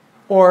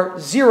 or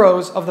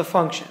zeros of the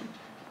function.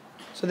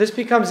 So this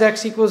becomes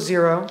x equals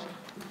 0.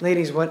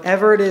 Ladies,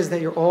 whatever it is that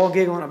you're all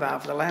giggling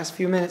about for the last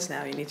few minutes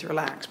now, you need to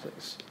relax,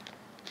 please.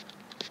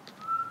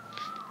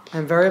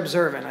 I'm very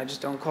observant. I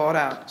just don't call it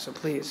out. So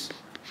please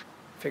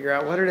figure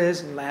out what it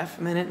is and laugh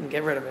a minute and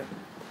get rid of it.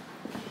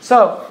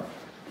 So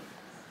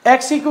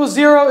x equals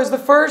 0 is the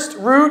first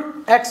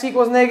root. X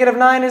equals negative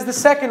 9 is the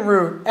second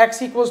root.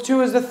 X equals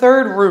 2 is the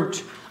third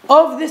root.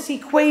 Of this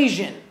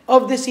equation,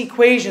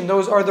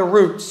 those are the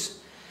roots.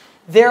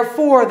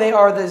 Therefore, they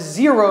are the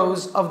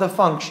zeros of the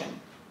function.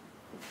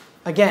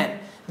 Again,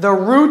 the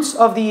roots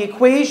of the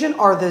equation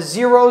are the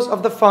zeros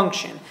of the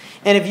function.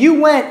 And if you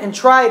went and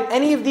tried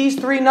any of these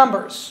three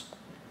numbers,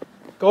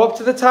 go up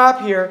to the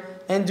top here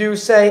and do,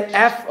 say,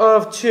 f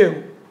of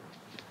 2.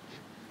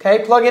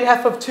 Okay, plug in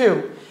f of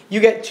 2. You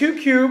get 2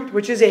 cubed,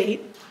 which is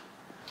 8,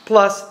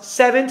 plus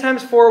 7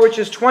 times 4, which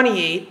is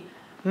 28,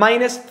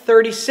 minus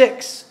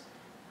 36.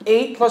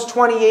 8 plus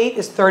 28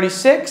 is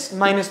 36,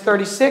 minus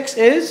 36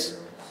 is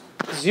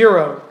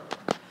 0.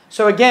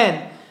 So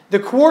again, the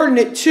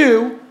coordinate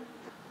 2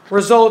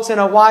 results in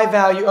a y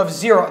value of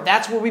 0.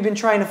 That's what we've been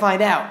trying to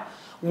find out.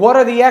 What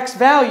are the x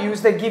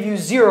values that give you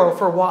 0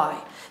 for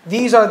y?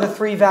 These are the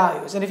three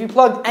values. And if you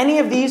plug any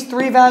of these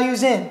three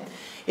values in,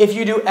 if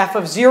you do f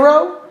of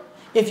 0,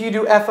 if you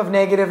do f of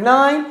negative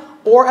 9,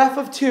 or f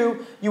of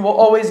 2, you will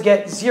always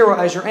get 0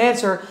 as your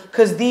answer,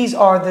 because these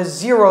are the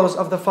zeros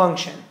of the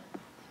function.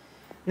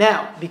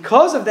 Now,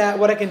 because of that,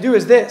 what I can do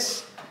is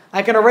this.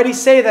 I can already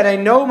say that I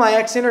know my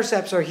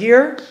x-intercepts are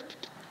here,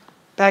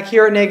 back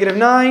here at negative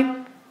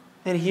 9,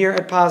 and here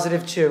at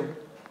positive 2.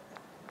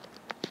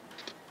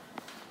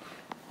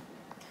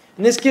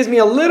 And this gives me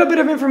a little bit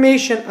of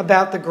information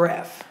about the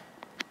graph.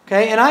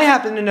 Okay, and I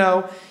happen to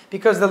know,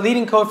 because the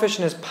leading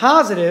coefficient is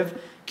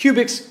positive,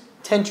 cubics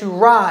tend to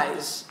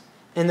rise.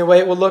 And the way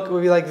it will look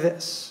will be like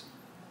this.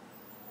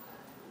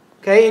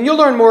 Okay, and you'll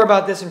learn more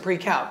about this in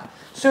pre-calc.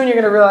 Soon you're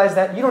going to realize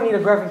that you don't need a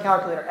graphing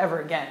calculator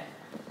ever again.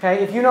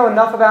 Okay, if you know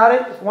enough about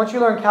it, once you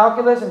learn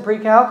calculus and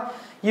pre-calc,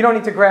 you don't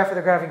need to graph with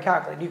a graphing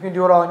calculator. You can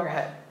do it all in your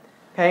head.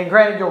 Okay, and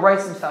granted, you'll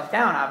write some stuff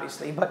down,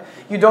 obviously, but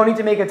you don't need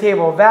to make a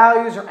table of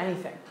values or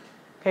anything.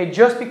 Okay,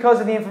 just because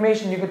of the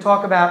information you can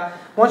talk about,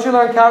 once you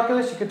learn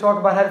calculus, you can talk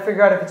about how to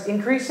figure out if it's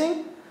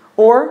increasing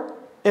or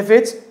if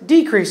it's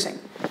decreasing.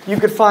 You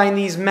could find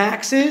these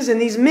maxes and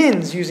these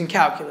mins using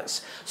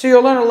calculus. So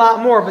you'll learn a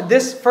lot more, but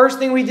this first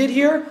thing we did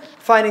here,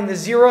 finding the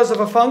zeros of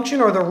a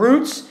function or the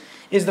roots,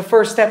 is the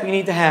first step you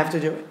need to have to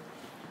do it.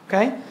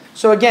 Okay?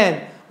 So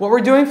again, what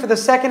we're doing for the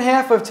second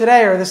half of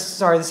today, the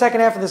second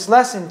half of this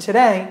lesson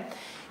today,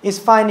 is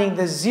finding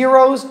the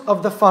zeros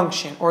of the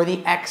function, or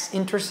the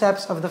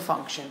x-intercepts of the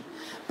function.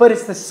 But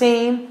it's the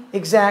same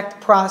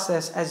exact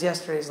process as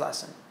yesterday's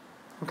lesson.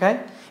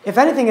 Okay? If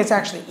anything, it's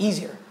actually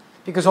easier.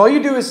 Because all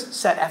you do is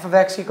set f of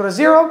x equal to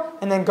 0,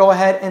 and then go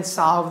ahead and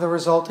solve the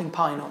resulting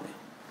polynomial.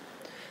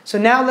 So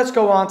now let's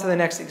go on to the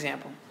next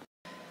example.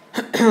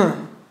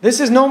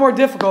 This is no more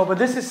difficult, but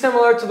this is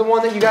similar to the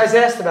one that you guys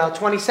asked about,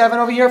 27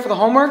 over here for the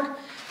homework,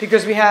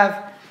 because we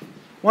have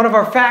one of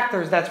our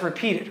factors that's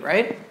repeated,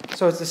 right?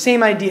 So it's the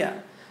same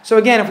idea. So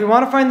again, if we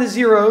want to find the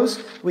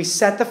zeros, we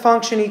set the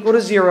function equal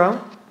to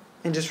 0,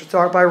 and just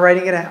start by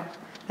writing it out.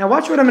 Now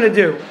watch what I'm going to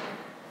do.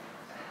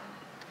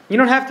 You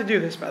don't have to do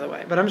this, by the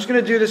way, but I'm just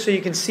going to do this so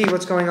you can see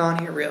what's going on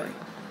here, really.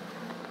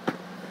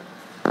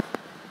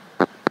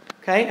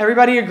 Okay,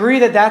 everybody agree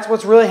that that's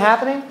what's really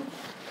happening?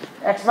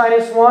 X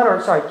minus 1, or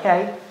sorry,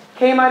 k.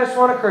 K minus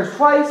 1 occurs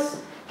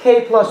twice.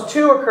 K plus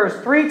 2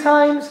 occurs 3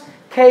 times.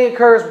 K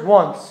occurs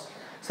once.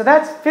 So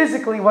that's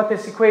physically what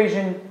this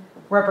equation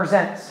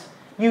represents.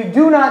 You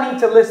do not need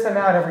to list them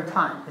out every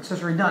time. It's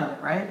just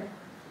redundant, right?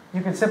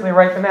 You can simply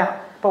write them out.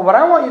 But what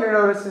I want you to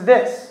notice is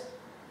this.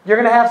 You're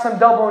going to have some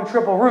double and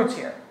triple roots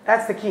here.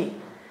 That's the key.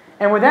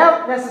 And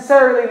without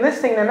necessarily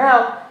listing them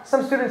out,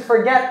 some students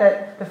forget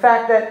that the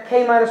fact that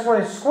k minus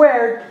 1 is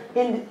squared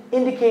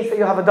indicates that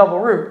you'll have a double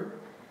root.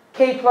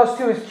 K plus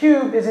 2 is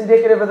cubed is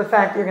indicative of the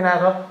fact that you're going to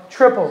have a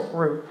triple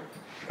root.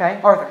 Okay,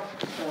 Arthur?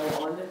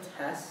 So on the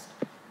test,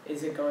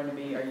 is it going to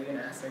be, are you going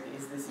to ask, like,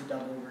 is this a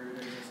double root?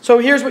 Or is this So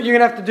here's what you're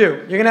going to have to do.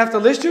 You're going to have to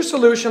list your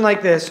solution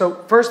like this.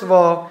 So first of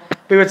all,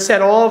 we would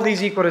set all of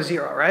these equal to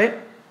 0, right?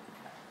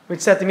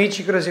 We'd set them each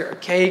equal to 0.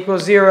 K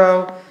equals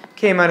 0.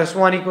 K minus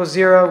 1 equals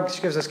 0,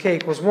 which gives us k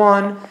equals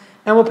 1.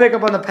 And we'll pick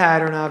up on the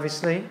pattern,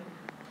 obviously.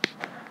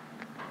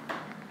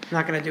 I'm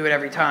not going to do it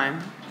every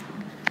time.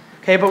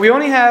 Okay, but we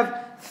only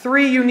have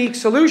 3 unique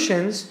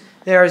solutions.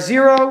 They are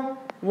 0,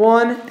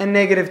 1, and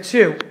negative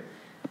 2.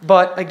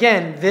 But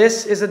again,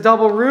 this is a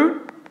double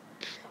root,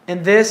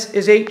 and this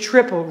is a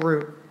triple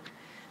root.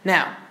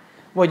 Now,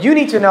 what you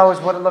need to know is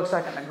what it looks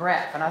like on the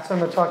graph, and that's what I'm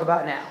going to talk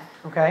about now.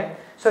 Okay?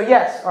 So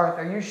yes,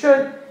 Arthur, you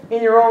should,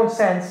 in your own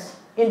sense,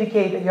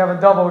 indicate that you have a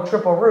double or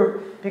triple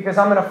root, because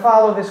I'm going to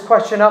follow this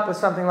question up with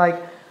something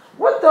like,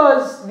 what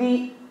does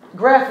the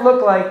graph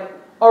look like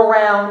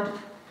around,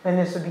 and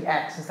this would be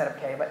x instead of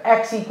k, but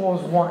x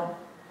equals 1.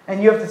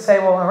 And you have to say,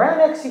 well,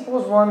 around x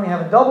equals 1, we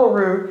have a double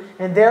root,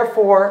 and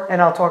therefore,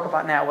 and I'll talk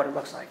about now what it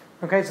looks like.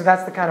 Okay, so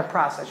that's the kind of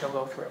process you'll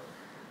go through.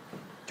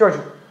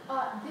 Georgia.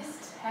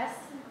 This test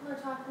we're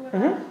talking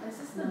about, is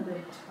this the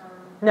midterm?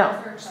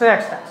 No, it's the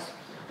next test.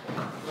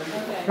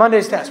 Okay.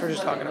 Monday's test we're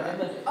just talking about.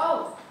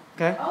 Oh.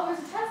 Okay? Oh, there's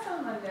a test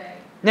on Monday.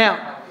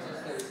 Now,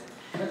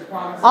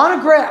 on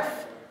a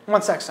graph,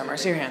 one sec, Summer, I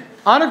see your hand.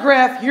 On a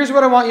graph, here's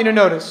what I want you to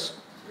notice.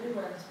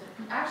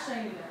 Actually,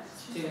 I knew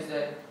that.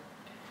 Tuesday.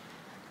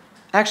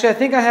 Actually, I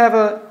think I have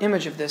an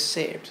image of this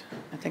saved.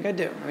 I think I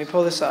do. Let me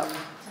pull this up.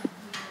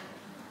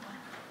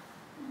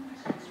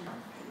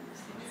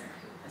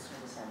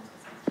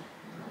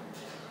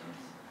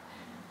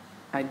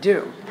 I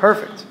do.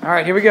 Perfect. All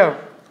right, here we go.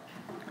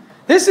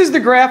 This is the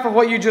graph of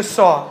what you just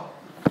saw.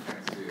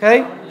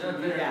 Okay?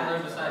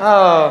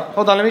 Oh,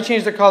 hold on. Let me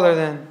change the color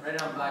then. Red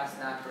on black's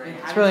not great.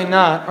 It's really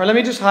not. Or let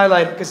me just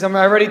highlight it because I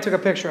already took a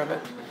picture of it.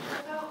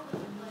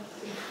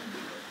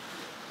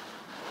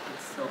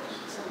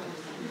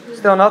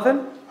 Still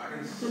nothing?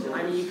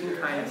 I mean, you can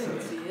kind of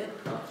see it.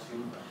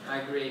 I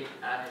agree.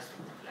 Less.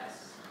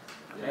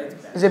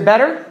 Is it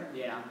better?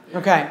 Yeah.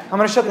 Okay. I'm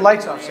going to shut the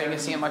lights off so you can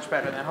see it much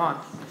better then. Hold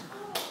on.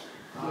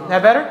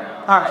 That better?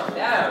 All right.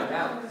 No.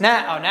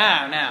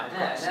 Now. Of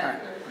course. All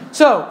right.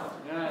 So,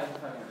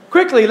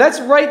 quickly,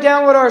 let's write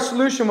down what our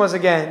solution was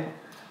again.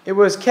 It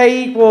was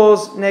k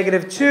equals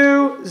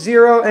 -2,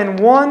 0,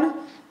 and 1.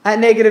 At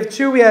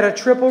 -2, we had a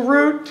triple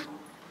root.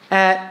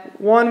 At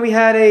 1, we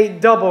had a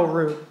double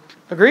root.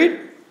 Agreed?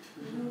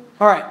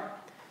 All right.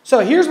 So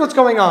here's what's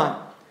going on.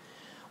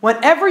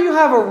 Whenever you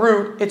have a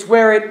root, it's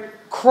where it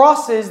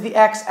crosses the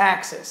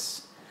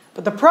x-axis.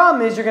 But the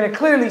problem is you're going to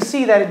clearly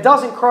see that it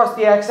doesn't cross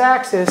the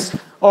x-axis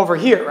over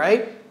here,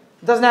 right?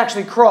 It doesn't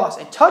actually cross.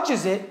 It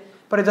touches it,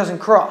 but it doesn't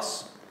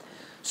cross.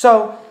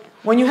 So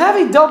when you have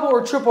a double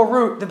or triple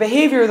root, the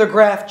behavior of the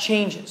graph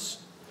changes.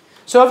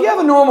 So if you have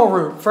a normal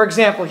root, for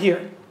example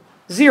here,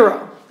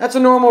 0. That's a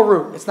normal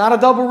root. It's not a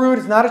double root,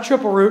 it's not a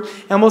triple root,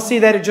 and we'll see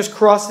that it just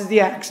crosses the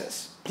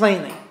axis,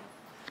 plainly.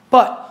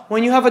 But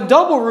when you have a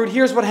double root,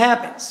 here's what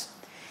happens.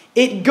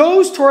 It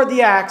goes toward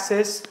the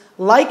axis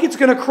like it's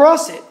going to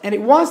cross it, and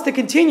it wants to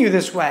continue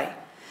this way.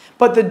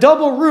 But the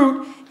double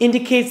root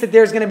indicates that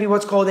there's going to be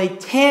what's called a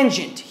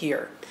tangent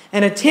here.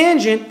 And a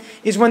tangent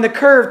is when the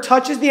curve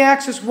touches the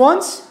axis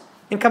once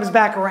and comes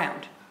back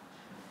around.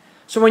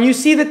 So when you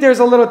see that there's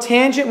a little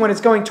tangent when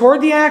it's going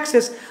toward the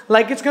axis,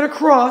 like it's going to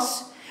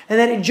cross, and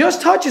then it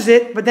just touches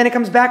it, but then it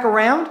comes back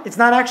around. It's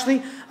not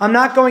actually, I'm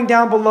not going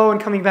down below and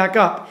coming back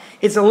up.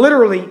 It's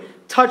literally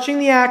touching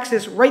the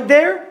axis right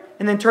there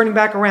and then turning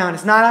back around.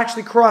 It's not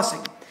actually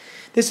crossing.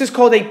 This is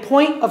called a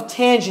point of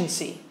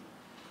tangency.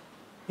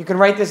 You can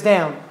write this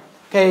down.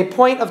 Okay, a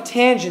point of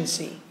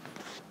tangency.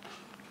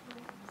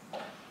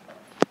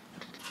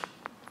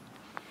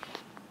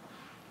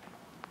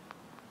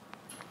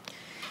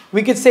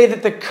 We could say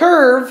that the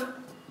curve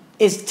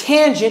is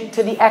tangent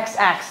to the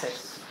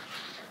x-axis.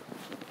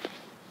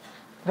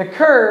 The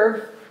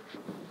curve,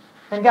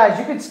 and guys,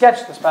 you could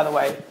sketch this, by the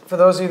way, for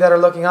those of you that are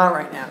looking on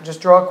right now. Just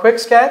draw a quick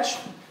sketch.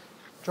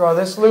 Draw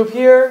this loop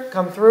here,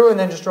 come through, and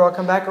then just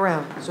come back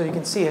around so you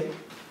can see it.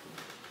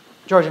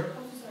 Georgia. I'm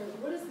sorry,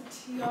 what does the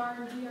TR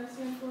and DR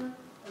stand for?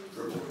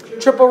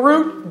 Triple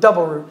root,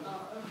 double root. Oh,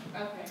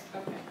 okay.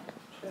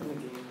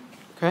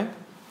 Okay?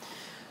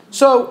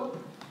 So,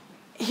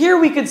 here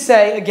we could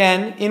say,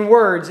 again, in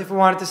words, if we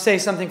wanted to say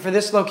something for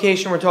this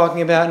location we're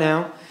talking about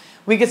now,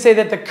 we could say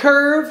that the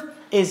curve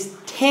is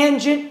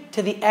tangent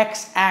to the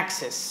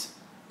x-axis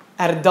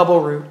at a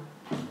double root.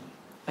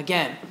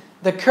 Again,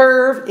 the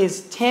curve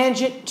is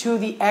tangent to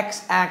the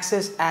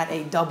x-axis at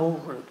a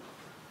double root.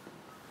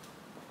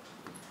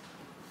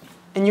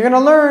 And you're going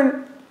to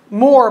learn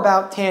more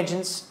about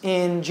tangents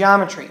in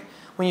geometry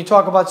when you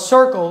talk about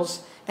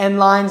circles and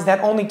lines that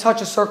only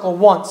touch a circle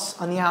once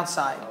on the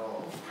outside.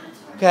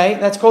 Okay,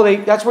 that's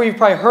where you've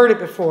probably heard it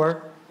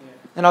before.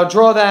 And I'll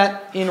draw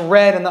that in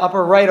red in the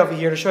upper right over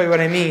here to show you what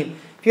I mean.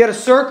 If you had a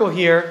circle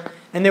here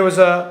and there was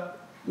a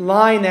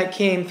line that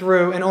came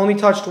through and only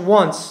touched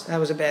once, that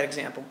was a bad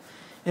example,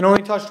 and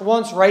only touched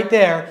once right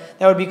there,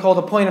 that would be called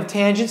a point of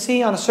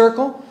tangency on a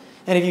circle.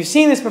 And if you've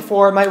seen this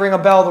before, it might ring a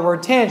bell, the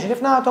word tangent.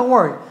 If not, don't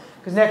worry,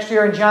 because next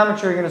year in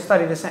geometry you're going to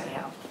study this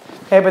anyhow.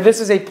 Okay, but this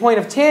is a point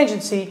of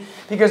tangency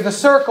because the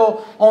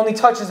circle only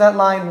touches that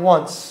line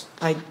once.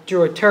 I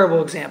drew a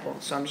terrible example,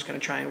 so I'm just going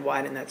to try and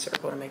widen that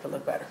circle to make it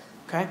look better.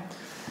 Okay?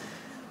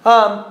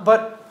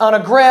 But on a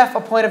graph,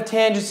 a point of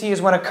tangency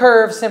is when a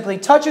curve simply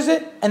touches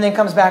it and then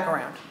comes back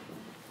around.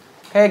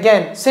 Okay,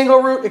 again,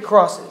 single root, it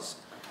crosses.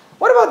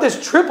 What about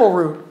this triple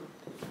root?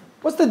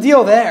 What's the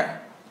deal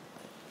there?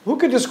 Who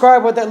could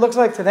describe what that looks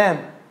like to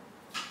them?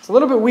 It's a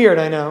little bit weird,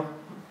 I know.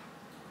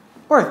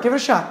 Worth, give it a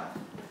shot.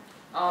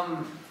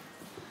 I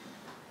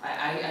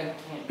can't.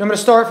 I'm going to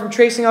start from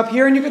tracing up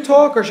here and you could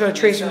talk, or should I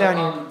trace them down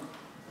here?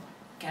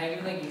 Can I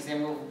give like an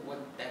example of what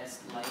that's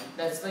like?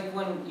 That's like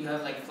when you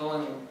have like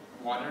flowing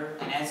water,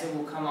 and as it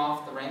will come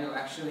off, the rain will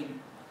actually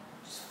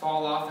just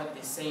fall off at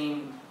the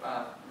same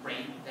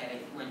rate that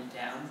it went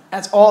down.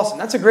 That's awesome.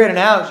 That's a great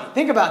analogy.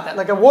 Think about that,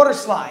 like a water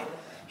slide.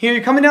 Here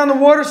you're coming down the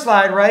water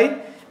slide,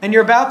 right? And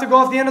you're about to go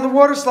off the end of the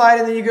water slide,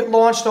 and then you get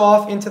launched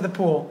off into the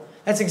pool.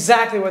 That's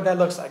exactly what that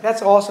looks like.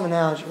 That's an awesome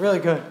analogy. Really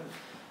good.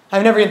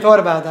 I've never even thought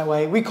about it that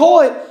way. We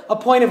call it a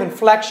point of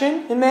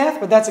inflection in math,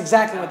 but that's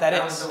exactly what that is.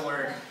 That was the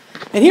word.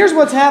 And here's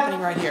what's happening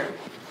right here.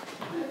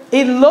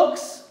 It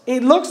looks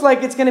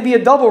like it's going to be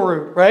a double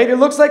root, right? It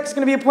looks like it's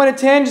going to be a point of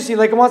tangency,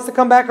 like it wants to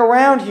come back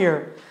around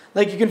here.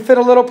 Like you can fit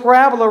a little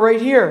parabola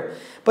right here.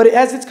 But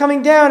as it's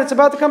coming down, it's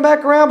about to come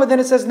back around, but then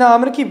it says, no,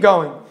 I'm going to keep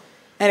going.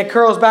 And it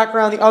curls back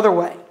around the other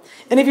way.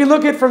 And if you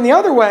look at it from the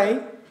other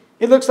way,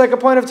 it looks like a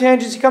point of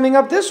tangency coming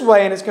up this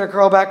way, and it's going to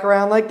curl back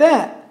around like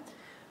that.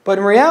 But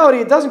in reality,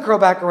 it doesn't curl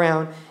back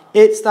around.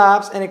 It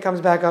stops, and it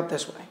comes back up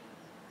this way.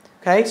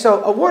 Okay,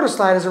 so a water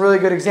slide is a really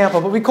good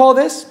example. But we call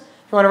this, if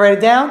you want to write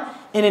it down,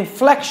 an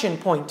inflection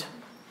point.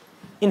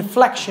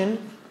 Inflection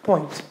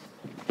point.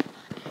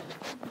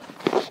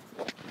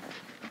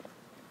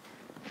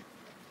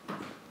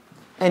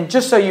 And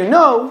just so you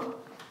know,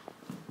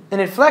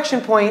 an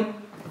inflection point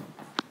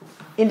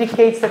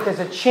indicates that there's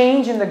a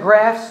change in the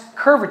graph's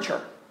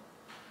curvature.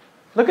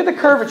 Look at the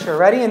curvature,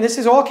 ready? And this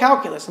is all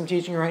calculus I'm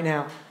teaching you right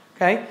now.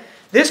 Okay?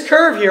 This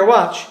curve here,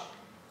 watch.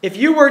 If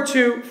you were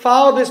to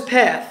follow this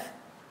path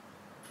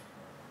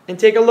and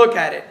take a look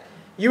at it,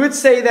 you would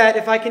say that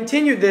if I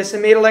continued this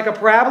and made it like a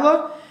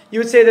parabola, you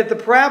would say that the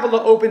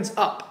parabola opens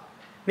up,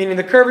 meaning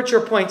the curvature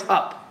points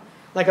up.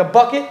 Like a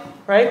bucket,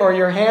 right? Or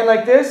your hand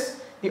like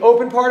this. The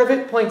open part of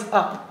it points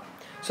up.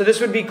 So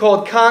this would be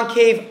called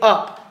concave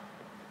up.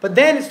 But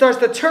then it starts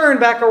to turn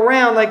back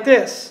around like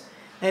this.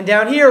 And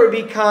down here it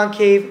would be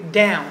concave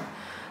down.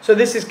 So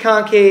this is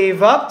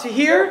concave up to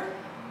here.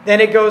 Then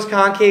it goes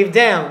concave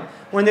down.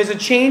 When there's a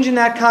change in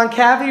that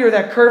concavity or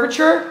that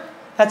curvature,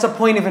 that's a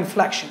point of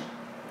inflection.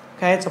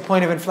 Okay, it's a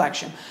point of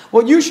inflection.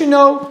 What you should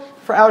know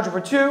for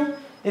Algebra 2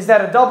 is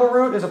that a double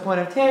root is a point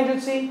of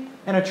tangency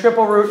and a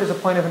triple root is a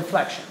point of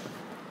inflection.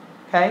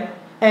 Okay?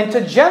 And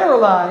to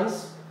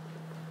generalize,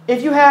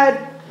 if you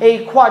had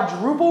a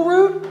quadruple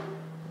root,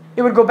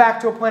 it would go back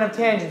to a point of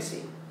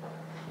tangency.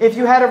 If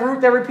you had a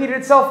root that repeated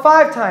itself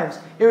 5 times,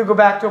 it would go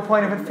back to a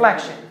point of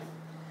inflection.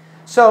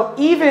 So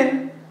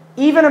even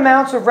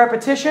amounts of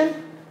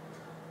repetition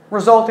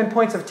result in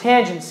points of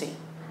tangency.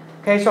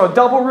 Okay, so a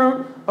double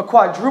root, a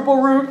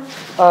quadruple root,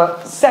 a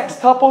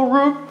sextuple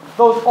root,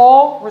 those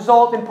all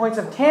result in points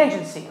of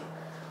tangency.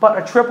 But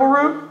a triple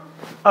root,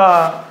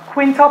 a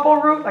quintuple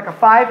root, like a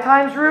 5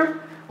 times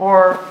root,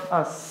 or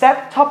a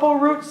septuple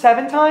root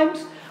 7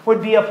 times,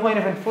 would be a point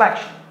of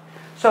inflection.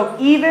 So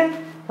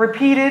even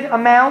repeated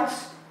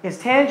amounts is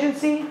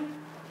tangency,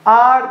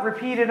 odd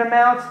repeated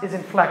amounts is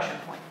inflection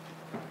point.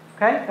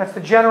 Okay? That's the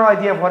general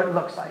idea of what it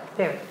looks like.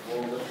 David?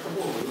 Well, the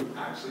triple root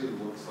actually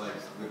looks like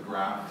the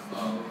graph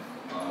of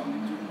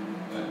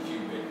a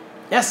cubic.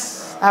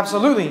 Yes,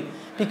 absolutely.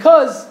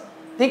 Because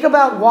think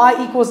about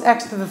y equals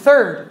x to the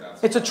third.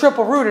 It's a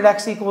triple root at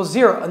x equals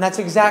 0, and that's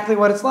exactly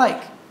what it's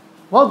like.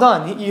 Well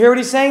done. You hear what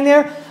he's saying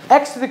there?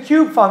 X to the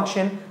cube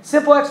function,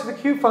 simple x to the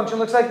cube function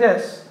looks like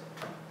this.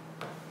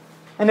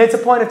 And it's a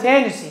point of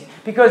tangency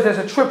because there's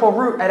a triple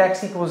root at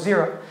x equals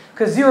 0.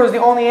 Because 0 is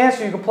the only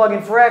answer you can plug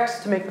in for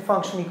x to make the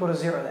function equal to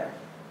 0 there.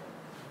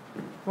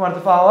 You wanted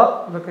to follow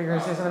up? Look like you're going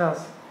to say something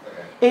else.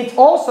 It's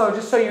also,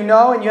 just so you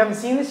know, and you haven't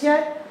seen this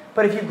yet,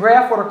 but if you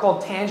graph what are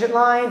called tangent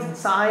lines and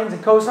sines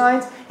and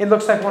cosines, it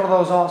looks like one of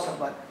those also,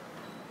 but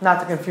not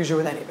to confuse you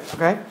with any of it,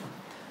 okay?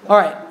 All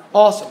right,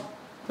 awesome.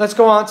 Let's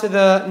go on to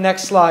the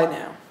next slide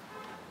now.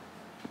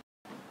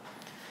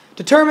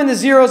 Determine the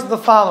zeros of the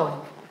following.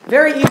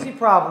 Very easy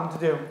problem to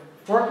do.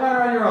 Work on it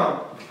on your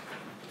own.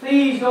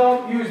 Please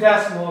don't use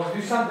decimals.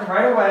 Do something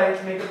right away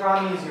to make the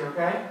problem easier,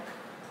 okay?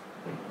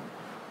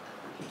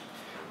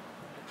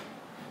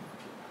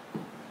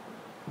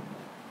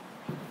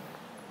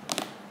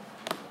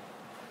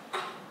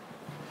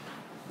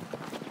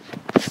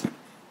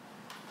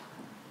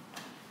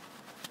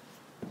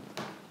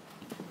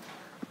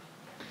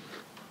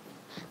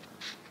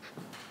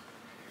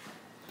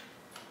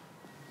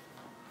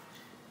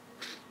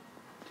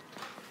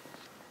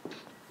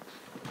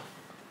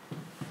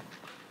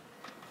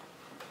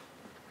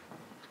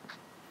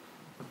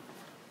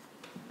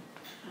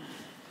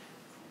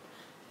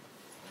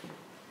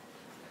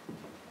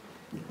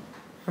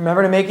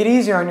 Remember to make it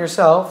easier on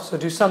yourself, so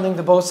do something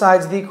to both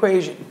sides of the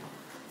equation.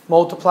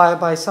 Multiply it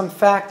by some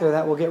factor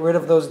that will get rid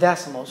of those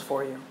decimals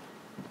for you.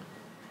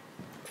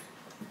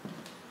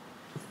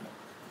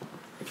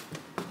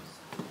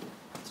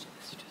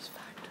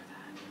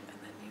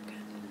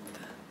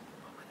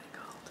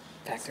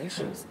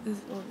 Factors?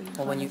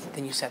 Well,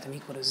 then you set them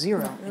equal to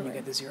 0, and you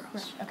get the zeros.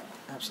 Right. Okay.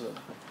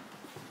 Absolutely.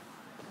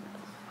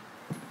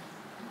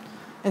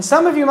 And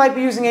some of you might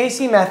be using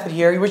AC method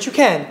here, which you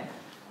can.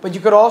 But you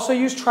could also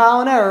use trial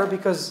and error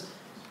because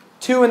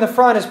 2 in the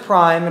front is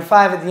prime and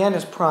 5 at the end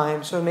is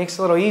prime, so it makes it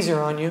a little easier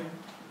on you.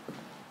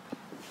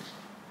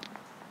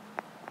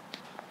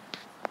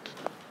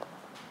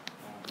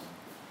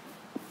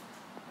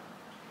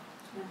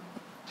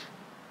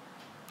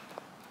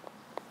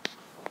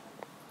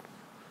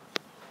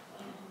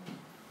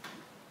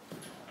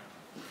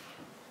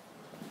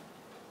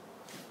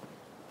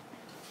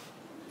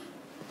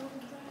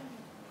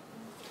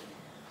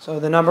 So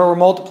the number we're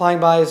multiplying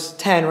by is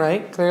 10,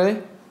 right?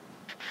 Clearly?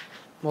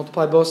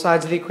 Multiply both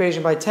sides of the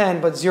equation by 10,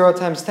 but 0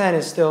 times 10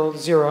 is still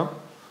 0.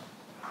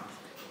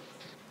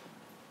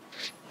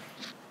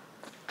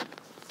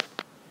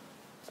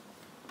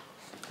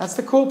 That's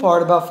the cool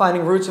part about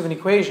finding roots of an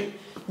equation.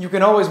 You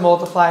can always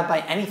multiply it by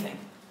anything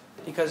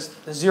because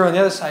the 0 on the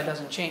other side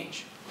doesn't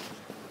change.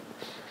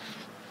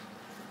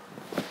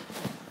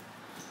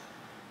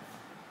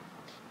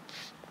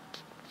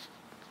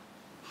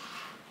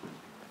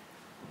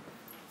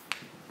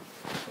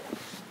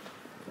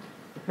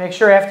 Make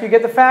sure after you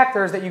get the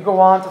factors that you go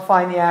on to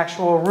find the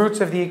actual roots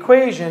of the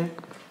equation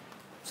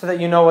so that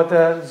you know what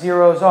the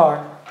zeros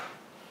are.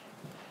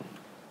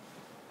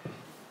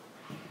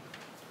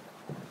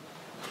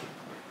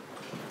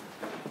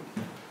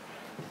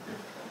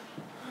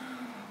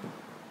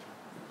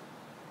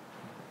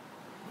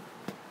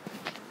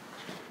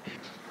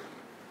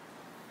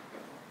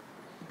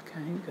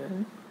 Okay,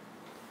 good.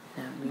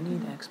 Now we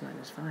need x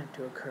minus 5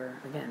 to occur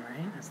again,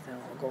 right? That's the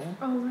whole goal.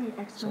 Oh, right,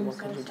 x So minus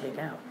what could you take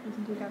out? I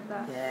can take out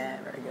that.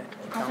 Yeah, very good.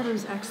 I thought it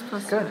was x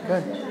plus Good,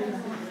 good.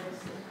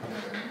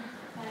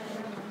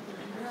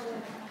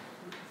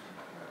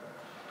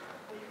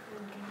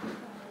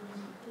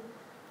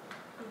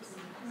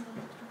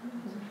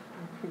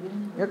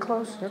 You're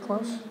close, you're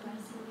close.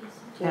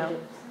 Now,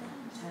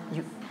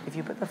 if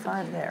you put the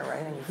 5 there,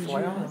 right, and you FOIL,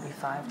 it'll be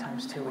 5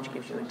 times 2, which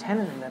gives you a 10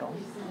 in the middle.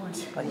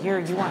 But here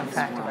you want to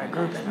factor by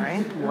grouping,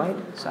 right?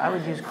 So I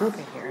would use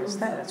grouping here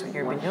instead. That's what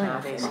you've been doing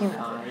with AC method.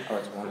 Oh,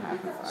 it's 1/2 of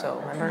 5.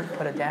 So remember,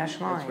 put a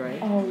dashed line.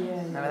 Oh,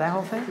 yeah. Remember that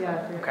whole thing?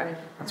 Yeah. Okay,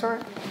 that's all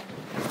right.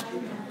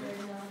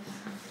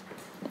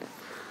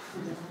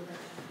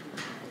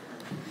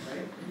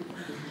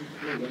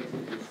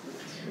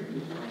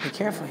 Be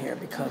careful here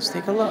because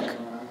take a look.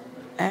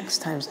 X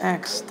times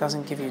x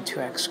doesn't give you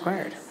 2x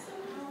squared.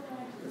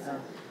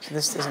 So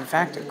this isn't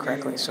factored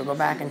correctly. So go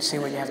back and see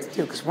what you have to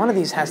do because one of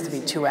these has to be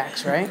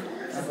 2x, right?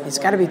 It's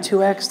got to be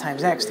 2x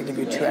times x to give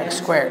you 2x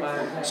squared.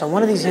 So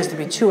one of these has to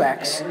be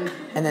 2x,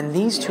 and then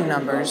these two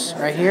numbers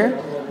right here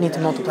need to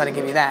multiply to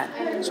give you that.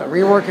 So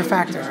rework your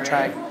factors and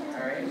try.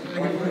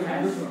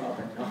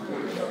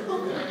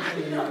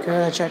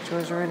 Good, I checked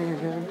yours already. You're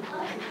good.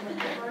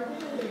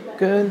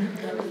 Good.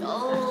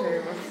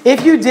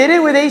 If you did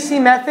it with AC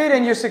method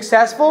and you're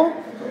successful,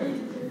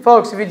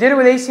 folks, if you did it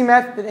with AC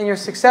method and you're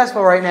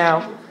successful right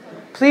now,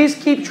 please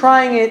keep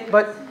trying it,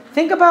 but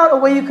think about a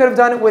way you could have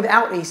done it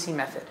without AC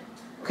method.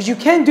 Because you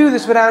can do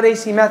this without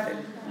AC method.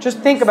 Just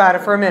think about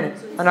it for a minute,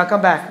 and I'll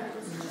come back.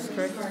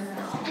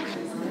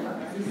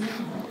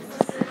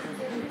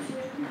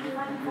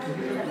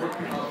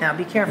 Now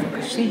be careful,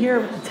 because see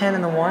here with the 10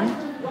 and the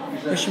 1?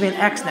 There should be an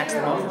x next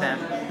to both of them.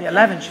 The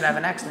 11 should have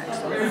an x next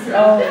to it.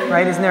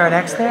 Right? Isn't there an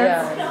x there?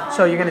 Yeah.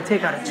 So you're going to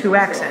take out a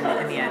 2x in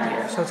the end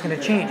here. So it's going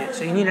to change it.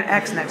 So you need an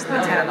x next to the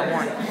 10 and the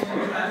 1.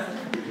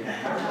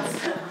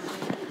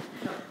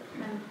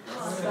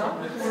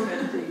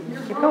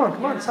 Keep going.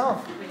 Come on,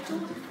 solve.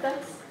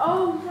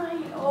 Oh,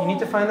 right. Oh. You need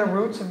to find the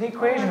roots of the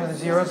equation or the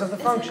zeros of the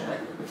function.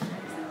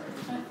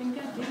 I think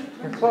I did.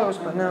 You're close,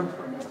 but no.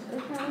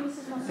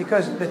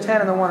 Because the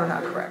 10 and the 1 are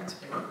not correct.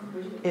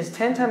 Is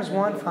 10 times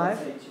 1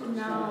 5?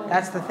 No.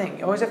 That's the thing.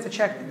 You always have to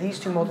check that these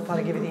two multiply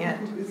to give you the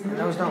end. And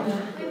those don't. I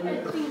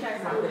think I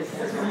wrote it.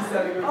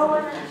 Oh,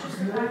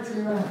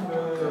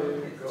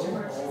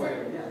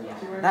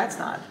 and That's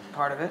not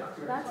part of it.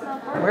 that's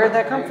not part Where did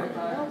that come from?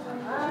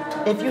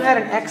 If you had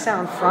an x out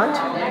in front,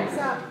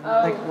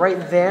 like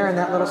right there in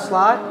that little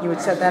slot, you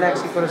would set that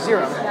x equal to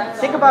 0.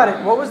 Think about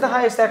it. What was the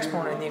highest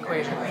exponent in the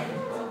equation?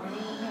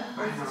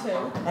 2.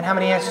 And how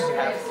many answers do you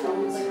have?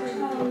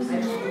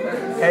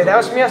 Okay, that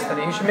was from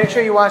yesterday. You should make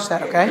sure you watch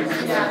that, okay?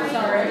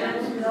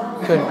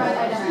 Good.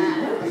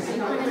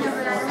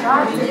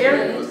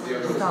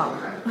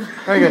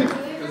 Very good.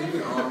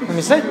 Let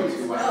me see.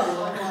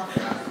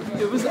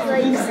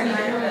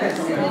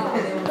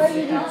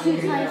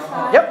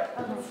 Yep.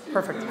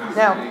 Perfect.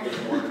 Now,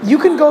 you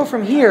can go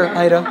from here,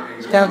 Ida,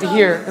 down to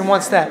here in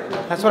one step.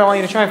 That's what I want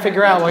you to try and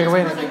figure out while you're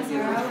waiting.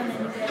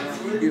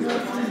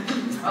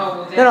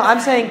 No, I'm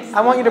saying I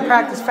want you to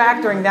practice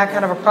factoring that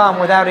kind of a problem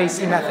without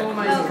AC method.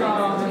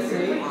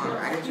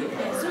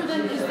 So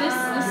then is this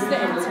is the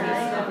answer?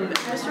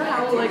 Mr.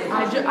 Howell, like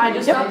I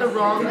just got the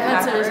wrong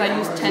factors. I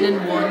used 10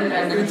 and 1 and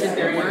then it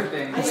didn't work.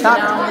 It's not.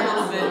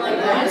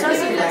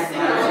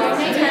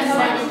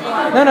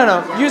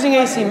 No. Using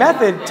AC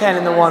method, 10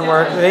 and the 1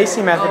 work with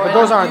AC method, but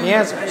those aren't the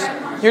answers.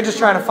 You're just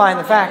trying to find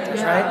the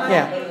factors, right?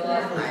 Yeah.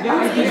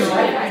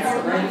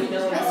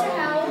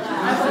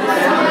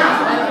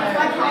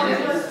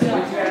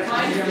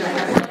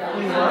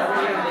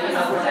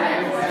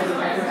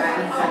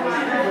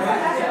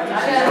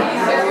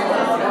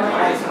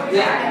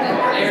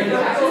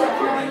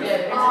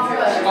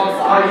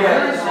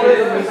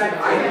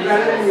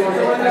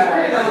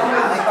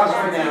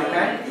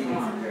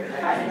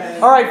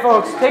 All right,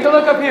 folks, take a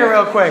look up here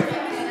real quick.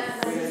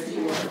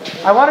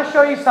 I want to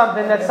show you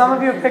something that some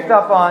of you have picked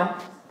up on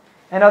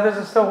and others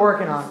are still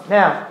working on.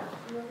 Now,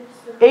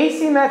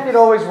 AC method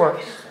always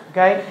works,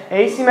 okay?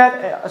 AC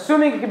method,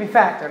 assuming it can be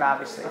factored,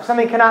 obviously. If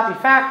something cannot be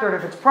factored,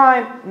 if it's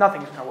prime,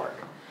 nothing's going to work.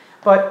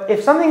 But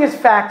if something is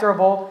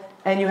factorable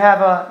and you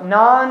have a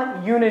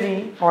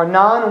non-unity or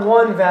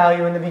non-1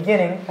 value in the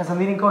beginning as a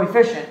leading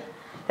coefficient,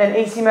 then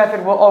AC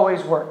method will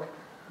always work.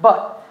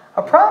 But a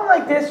A problem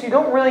like this, you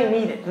don't really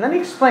need it. And let me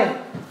explain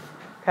it.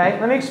 Okay,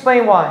 let me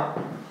explain why.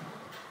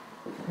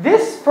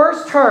 This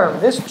first term,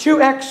 this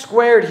 2x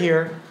squared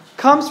here,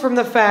 comes from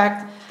the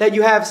fact that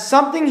you have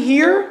something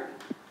here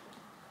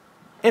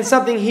and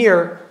something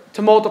here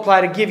to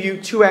multiply to give you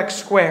 2x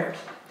squared.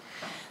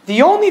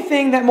 The only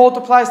thing that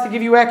multiplies to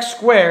give you x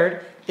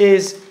squared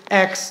is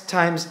x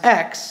times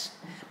x.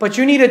 But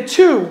you need a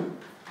 2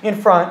 in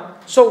front,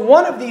 so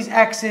one of these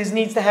x's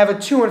needs to have a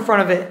 2 in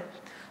front of it.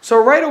 So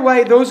right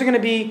away, those are going to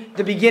be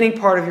the beginning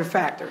part of your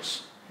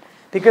factors.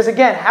 Because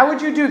again, how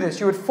would you do this?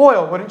 You would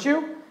FOIL, wouldn't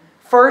you?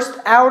 First,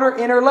 outer,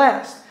 inner,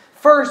 last.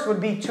 First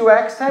would be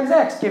 2x times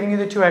x, giving you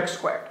the 2x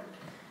squared.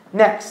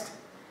 Next.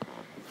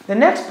 The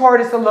next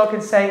part is to look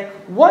and say,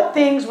 what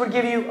things would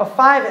give you a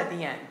 5 at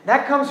the end?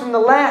 That comes from the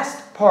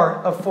last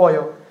part of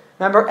FOIL.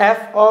 Remember,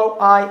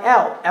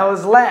 F-O-I-L. L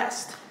is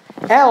last.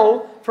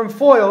 L from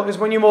FOIL is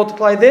when you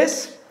multiply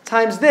this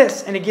times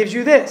this, and it gives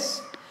you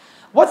this.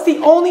 What's the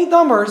only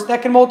numbers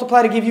that can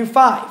multiply to give you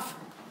 5?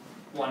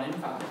 1 and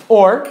 5.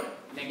 Or?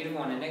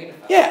 -1 and -5.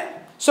 Yeah.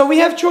 So we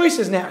have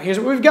choices now. Here's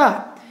what we've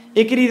got.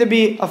 It could either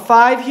be a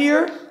 5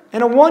 here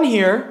and a 1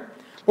 here,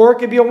 or it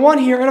could be a 1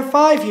 here and a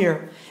 5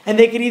 here. And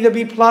they could either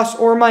be plus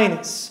or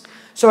minus.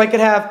 So I could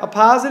have a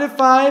positive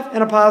 5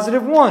 and a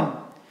positive 1.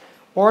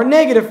 Or a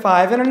negative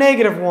 5 and a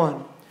negative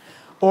 1.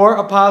 Or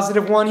a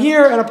positive 1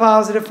 here and a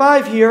positive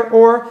 5 here.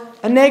 Or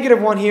a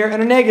negative 1 here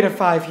and a negative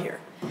 5 here.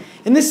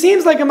 And this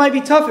seems like it might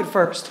be tough at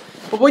first.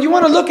 But what you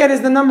want to look at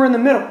is the number in the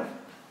middle.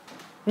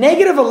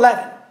 Negative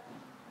 11.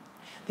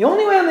 The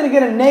only way I'm going to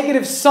get a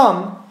negative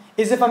sum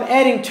is if I'm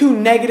adding two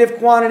negative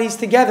quantities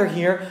together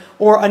here,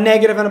 or a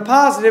negative and a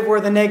positive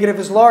where the negative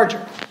is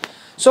larger.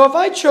 So if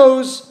I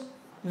chose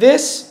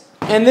this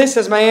and this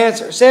as my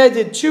answer, say I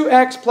did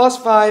 2x plus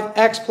 5,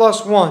 x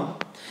plus 1.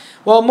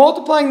 Well,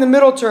 multiplying the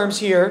middle terms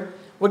here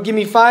would give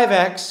me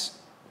 5x.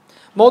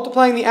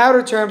 Multiplying the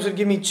outer terms would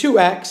give me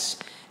 2x.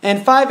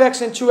 And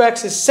 5x and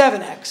 2x is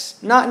 7x,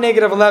 not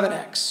negative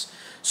 11x.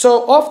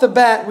 So off the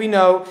bat, we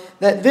know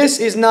that this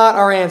is not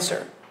our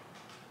answer.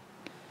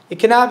 It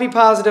cannot be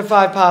positive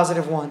 5,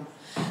 positive 1.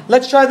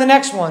 Let's try the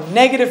next one.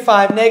 Negative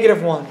 5,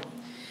 negative 1.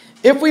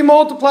 If we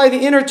multiply the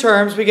inner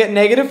terms, we get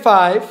negative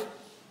 5.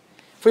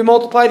 If we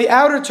multiply the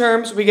outer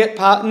terms, we get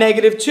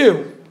negative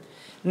 2.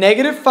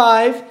 Negative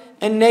 5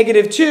 and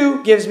negative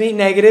 2 gives me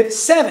negative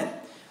 7.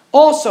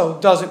 Also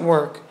doesn't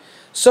work.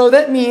 So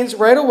that means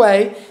right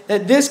away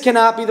that this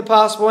cannot be the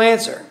possible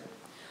answer.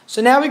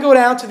 So now we go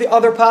down to the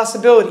other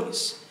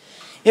possibilities.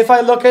 If I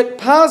look at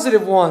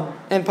positive 1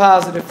 and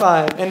positive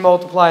 5 and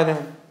multiply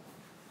them.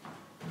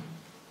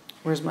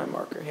 Where's my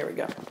marker? Here we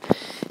go.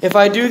 If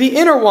I do the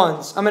inner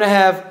ones, I'm going to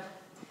have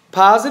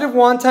positive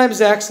 1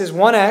 times x is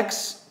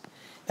 1x.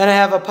 Then I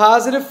have a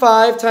positive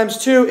 5 times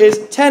 2 is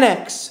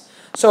 10x.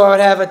 So I would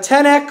have a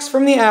 10x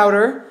from the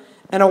outer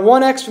and a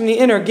 1x from the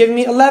inner, giving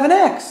me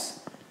 11x.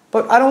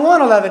 But I don't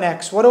want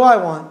 11x. What do I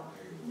want?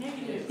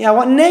 Negative. Yeah, I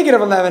want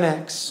negative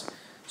 11x.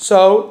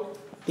 So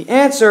the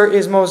answer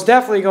is most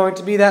definitely going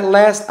to be that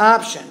last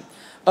option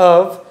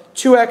of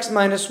 2x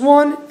minus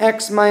 1,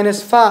 x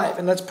minus 5.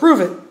 And let's prove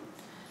it.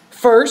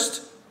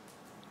 First,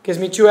 gives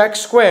me 2x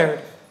squared.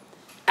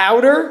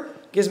 Outer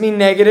gives me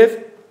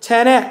negative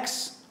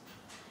 10x.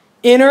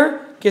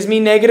 Inner gives me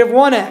negative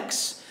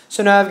 1x.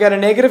 So now I've got a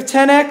negative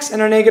 10x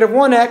and a negative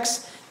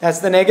 1x. That's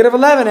the negative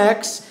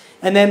 11x.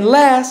 And then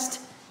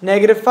last,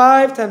 negative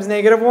 5 times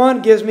negative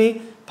 1 gives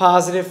me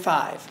positive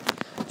 5.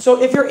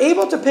 So if you're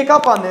able to pick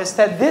up on this,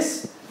 that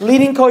this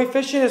leading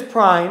coefficient is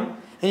prime,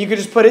 and you could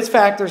just put its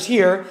factors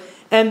here,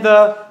 and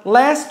the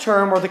last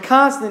term, or the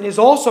constant, is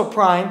also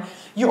prime,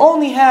 you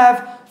only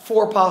have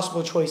 4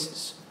 possible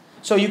choices.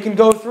 So you can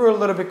go through it a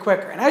little bit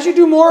quicker. And as you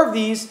do more of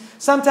these,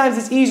 sometimes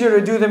it's easier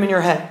to do them in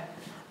your head.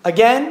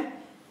 Again,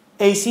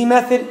 AC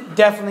method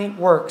definitely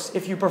works.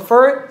 If you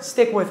prefer it,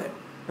 stick with it.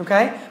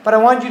 Okay? But I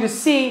want you to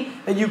see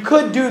that you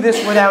could do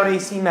this without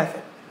AC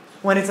method,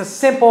 when it's a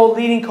simple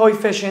leading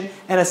coefficient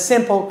and a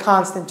simple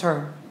constant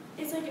term.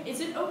 It's like,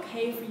 is it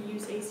okay if we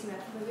use AC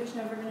method? Like, there's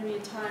never going to be a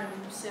time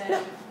when you say...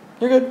 Yeah,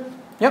 you're good.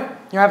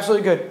 Yep, you're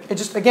absolutely good. It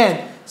just,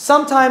 again,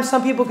 sometimes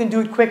some people can do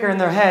it quicker in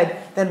their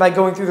head than by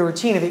going through the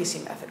routine of AC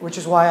method, which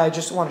is why I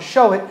just want to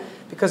show it,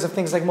 because of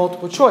things like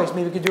multiple choice.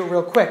 Maybe we could do it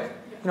real quick.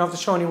 You don't have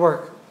to show any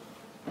work.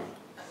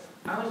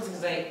 I was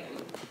just like,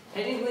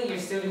 technically you're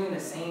still doing the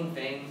same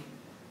thing.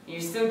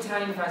 You're still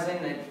telling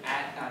President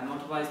that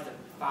multiplies to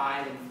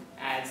 5 and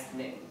adds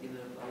negative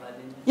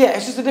 11. Yeah,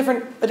 it's just a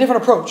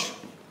different approach.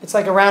 It's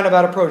like a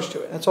roundabout approach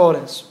to it. That's all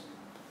it is.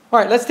 All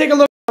right, let's take a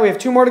look. We have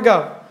 2 more to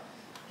go.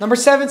 Number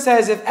 7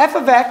 says if f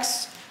of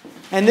x,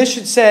 and this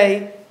should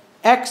say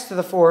x to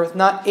the 4th,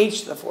 not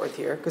h to the 4th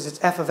here, because it's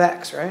f of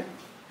x, right?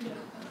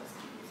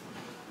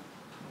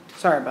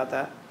 Sorry about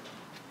that.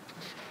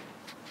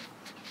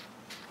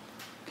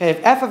 Okay, if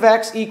f of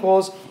x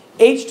equals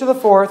h to the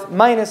 4th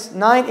minus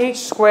 9h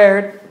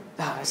squared,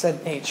 I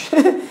said h,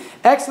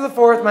 x to the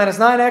 4th minus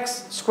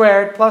 9x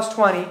squared plus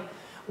 20,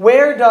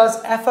 where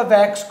does f of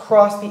x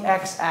cross the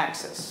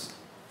x-axis?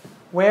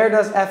 Where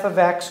does f of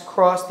x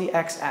cross the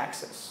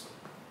x-axis?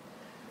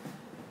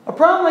 A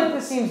problem like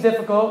this seems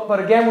difficult, but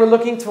again, we're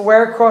looking to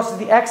where it crosses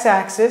the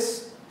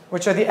x-axis,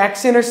 which are the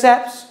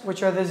x-intercepts,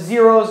 which are the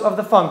zeros of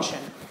the function.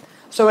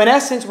 So in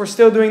essence, we're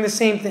still doing the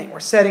same thing. We're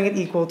setting it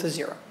equal to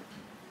 0.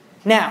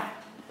 Now,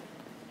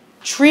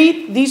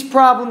 treat these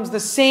problems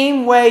the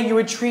same way you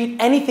would treat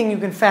anything you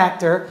can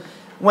factor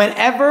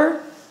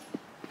whenever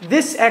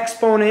this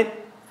exponent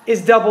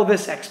is double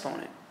this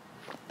exponent.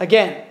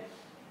 Again,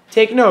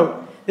 take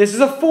note. This is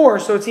a 4,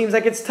 so it seems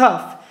like it's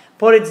tough.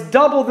 But it's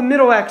double the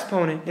middle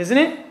exponent, isn't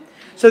it?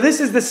 So this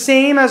is the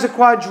same as a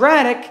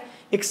quadratic,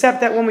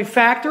 except that when we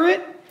factor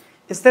it,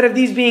 instead of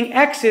these being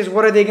x's,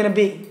 what are they going to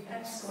be?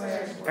 X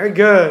squared. Very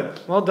good.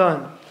 Well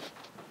done.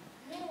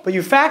 But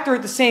you factor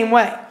it the same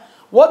way.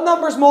 What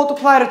numbers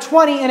multiply to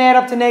 20 and add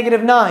up to -9?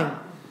 -4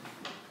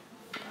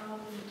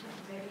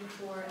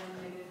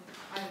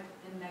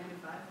 and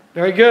 -5.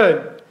 Very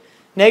good.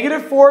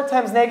 -4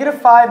 times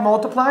 -5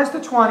 multiplies to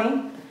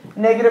 20.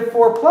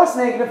 -4 plus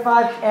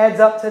 -5 adds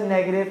up to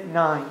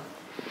 -9.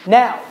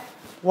 Now,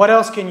 what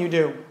else can you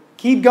do?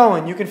 Keep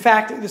going. You can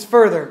factor this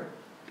further.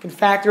 You can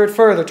factor it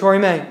further. Tori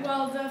May.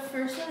 Well, the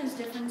first one is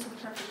difference of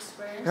perfect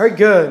squares. Very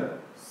good.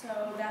 So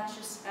that's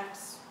just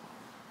x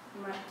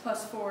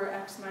plus 4,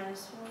 x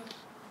minus 4.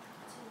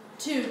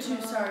 2,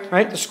 sorry.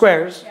 Right? The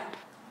squares. Yeah.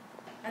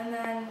 And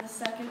then the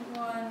second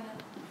one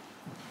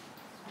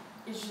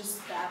is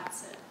just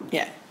that's it.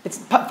 Yeah.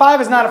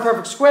 5 is not a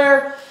perfect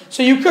square,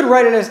 so you could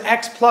write it as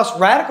x plus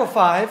radical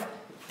 5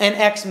 and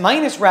x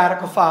minus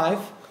radical 5,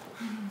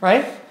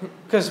 right?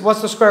 Because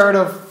what's the square root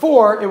of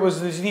 4? It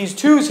was these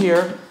 2's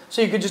here,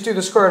 so you could just do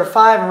the square root of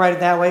 5 and write it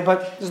that way,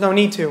 but there's no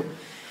need to.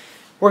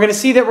 We're going to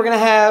see that we're going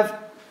to have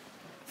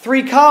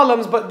 3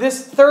 columns, but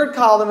this third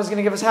column is going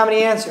to give us how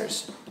many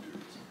answers?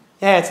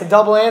 Yeah, it's a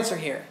double answer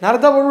here. Not a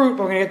double root,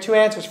 but we're going to get 2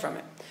 answers from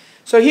it.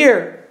 So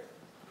here,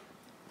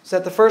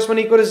 set the first one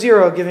equal to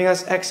 0, giving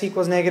us x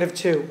equals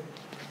 -2.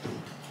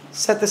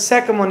 Set the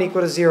second one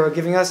equal to 0,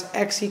 giving us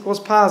x equals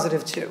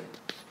 +2.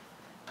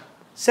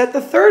 Set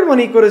the third one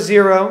equal to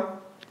 0,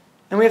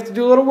 and we have to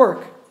do a little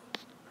work.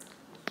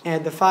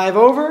 Add the 5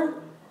 over,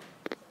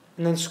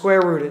 and then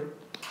square root it.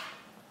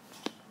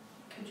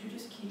 Could you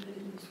just keep it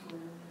in the square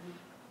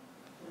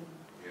root?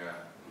 Yeah.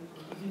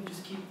 You can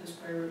just keep the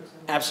square root.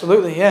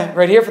 Absolutely, yeah.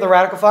 Right here for the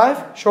radical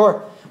 5?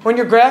 Sure. When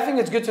you're graphing,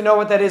 it's good to know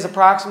what that is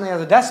approximately as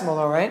a decimal,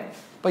 though, right?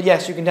 But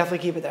yes, you can definitely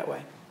keep it that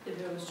way. If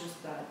it was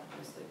just that,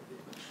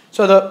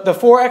 So the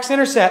 4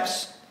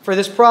 x-intercepts for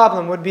this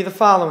problem would be the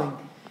following.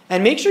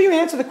 And make sure you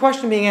answer the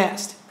question being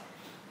asked.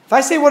 If I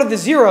say what are the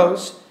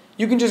zeros,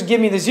 you can just give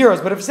me the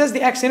zeros. But if it says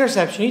the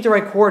x-intercepts, you need to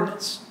write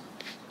coordinates.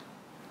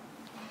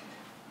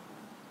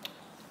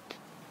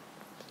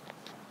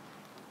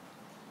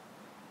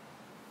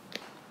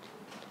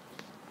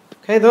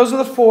 Okay, those are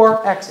the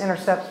 4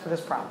 x-intercepts for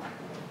this problem.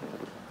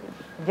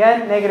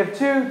 Again,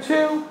 -2,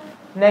 2,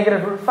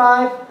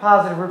 -√5,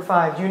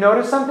 +√5. Do you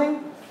notice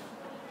something?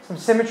 Some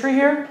symmetry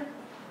here.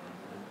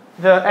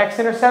 The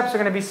x-intercepts are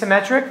going to be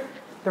symmetric.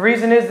 The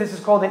reason is this is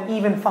called an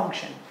even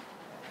function.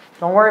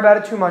 Don't worry about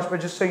it too much, but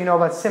just so you know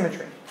about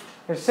symmetry.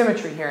 There's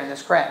symmetry here in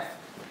this graph.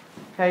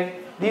 Okay?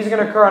 These are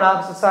going to occur on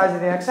opposite sides of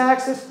the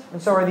x-axis,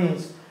 and so are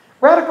these.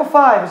 Radical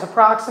 5 is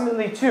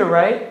approximately 2,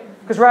 right?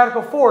 Because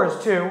radical 4 is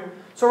 2.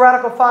 So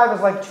radical 5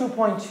 is like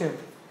 2.2.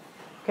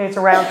 Okay, it's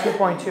around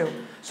 2.2.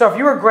 So if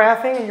you were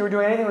graphing and you were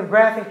doing anything with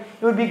graphing,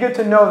 it would be good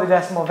to know the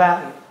decimal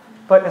value.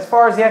 But as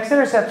far as the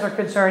x-intercepts are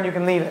concerned, you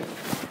can leave it.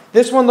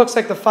 This one looks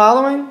like the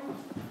following.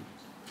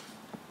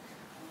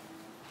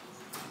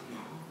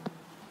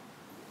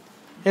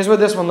 Here's what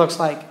this one looks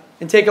like.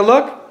 And take a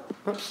look.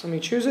 Oops, let me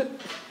choose it.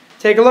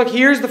 Take a look.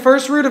 Here's the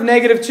first root of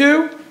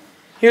 -2.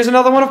 Here's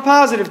another one of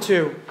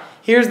 +2.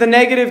 Here's the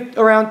negative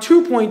around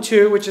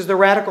 2.2, which is the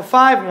radical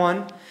 5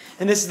 one.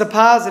 And this is the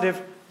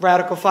positive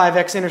radical 5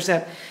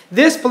 x-intercept.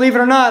 This, believe it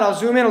or not, I'll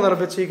zoom in a little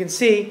bit so you can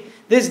see,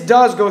 this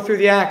does go through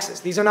the axis.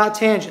 These are not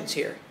tangents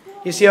here.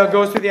 You see how it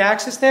goes through the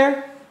axis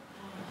there?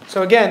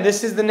 So again,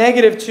 this is the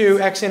 -2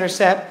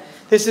 x-intercept.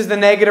 This is the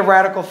negative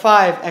radical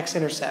 5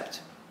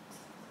 x-intercept.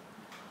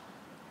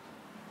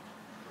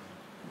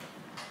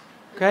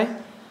 Okay?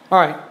 All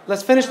right,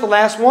 let's finish the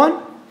last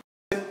one.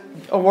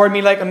 Award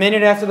me like a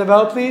minute after the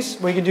bell, please.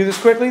 We can do this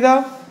quickly,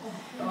 though.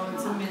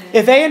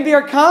 If a and b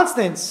are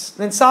constants,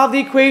 then solve the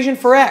equation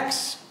for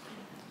x.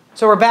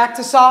 So we're back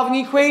to solving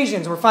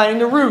equations. We're finding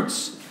the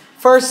roots.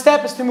 First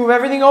step is to move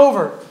everything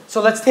over.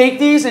 So let's take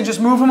these and just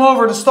move them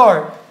over to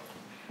start.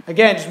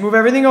 Again, just move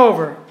everything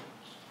over.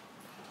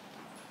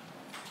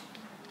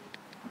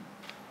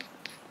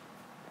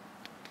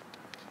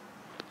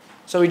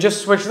 So we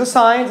just switch the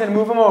signs and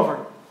move them over.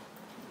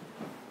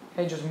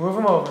 Okay, just move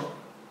them over.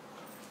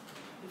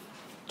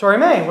 Tori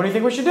May, what do you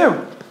think we should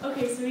do?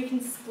 Okay, so we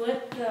can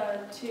split the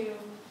two.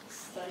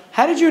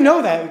 How did you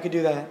know that we could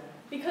do that?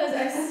 Because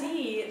I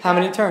see. How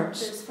many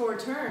terms? There's 4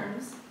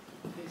 terms,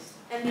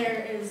 and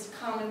there is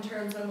common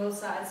terms on both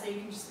sides, so you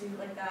can just leave it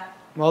like that.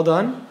 Well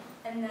done.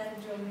 And then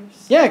do you want me to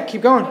just... Yeah,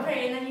 keep going.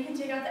 Okay, and then you can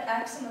take out the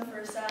x on the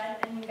first side,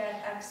 and you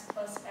get x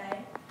plus a.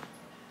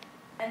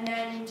 and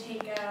then you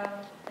take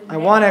out the I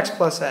want x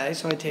plus a,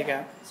 so I take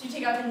out. So you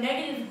take out the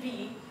negative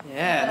b.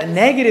 Yeah, the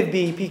negative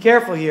b. Be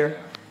careful here.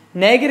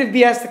 Negative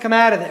b has to come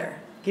out of there.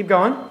 Keep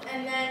going.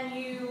 And then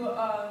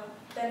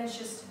then it's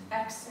just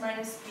x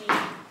minus b,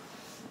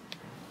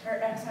 or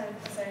x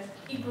minus, sorry,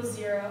 equals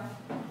 0.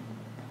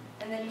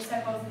 And then you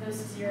set both of those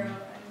to 0,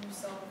 and you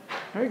solve.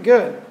 Very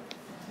good.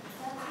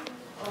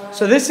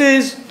 So this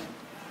is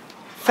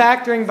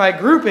factoring by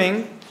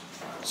grouping.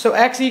 So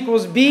x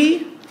equals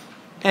b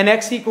and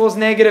x equals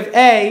negative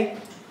a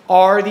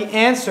are the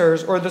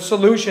answers or the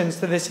solutions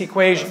to this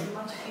equation.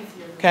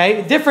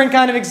 Okay, a different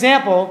kind of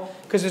example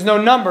because there's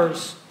no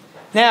numbers.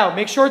 Now,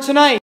 make sure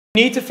tonight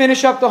you need to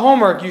finish up the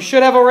homework. You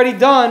should have already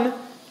done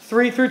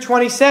 3 through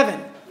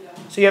 27.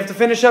 So you have to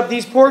finish up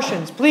these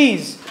portions.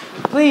 Please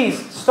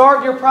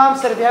start your problem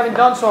set if you haven't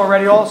done so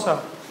already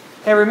also.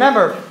 Hey,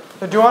 remember,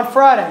 they're due on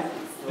Friday.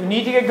 You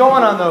need to get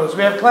going on those.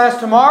 We have class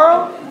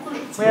tomorrow,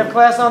 we have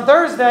class on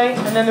Thursday,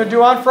 and then they're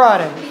due on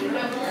Friday.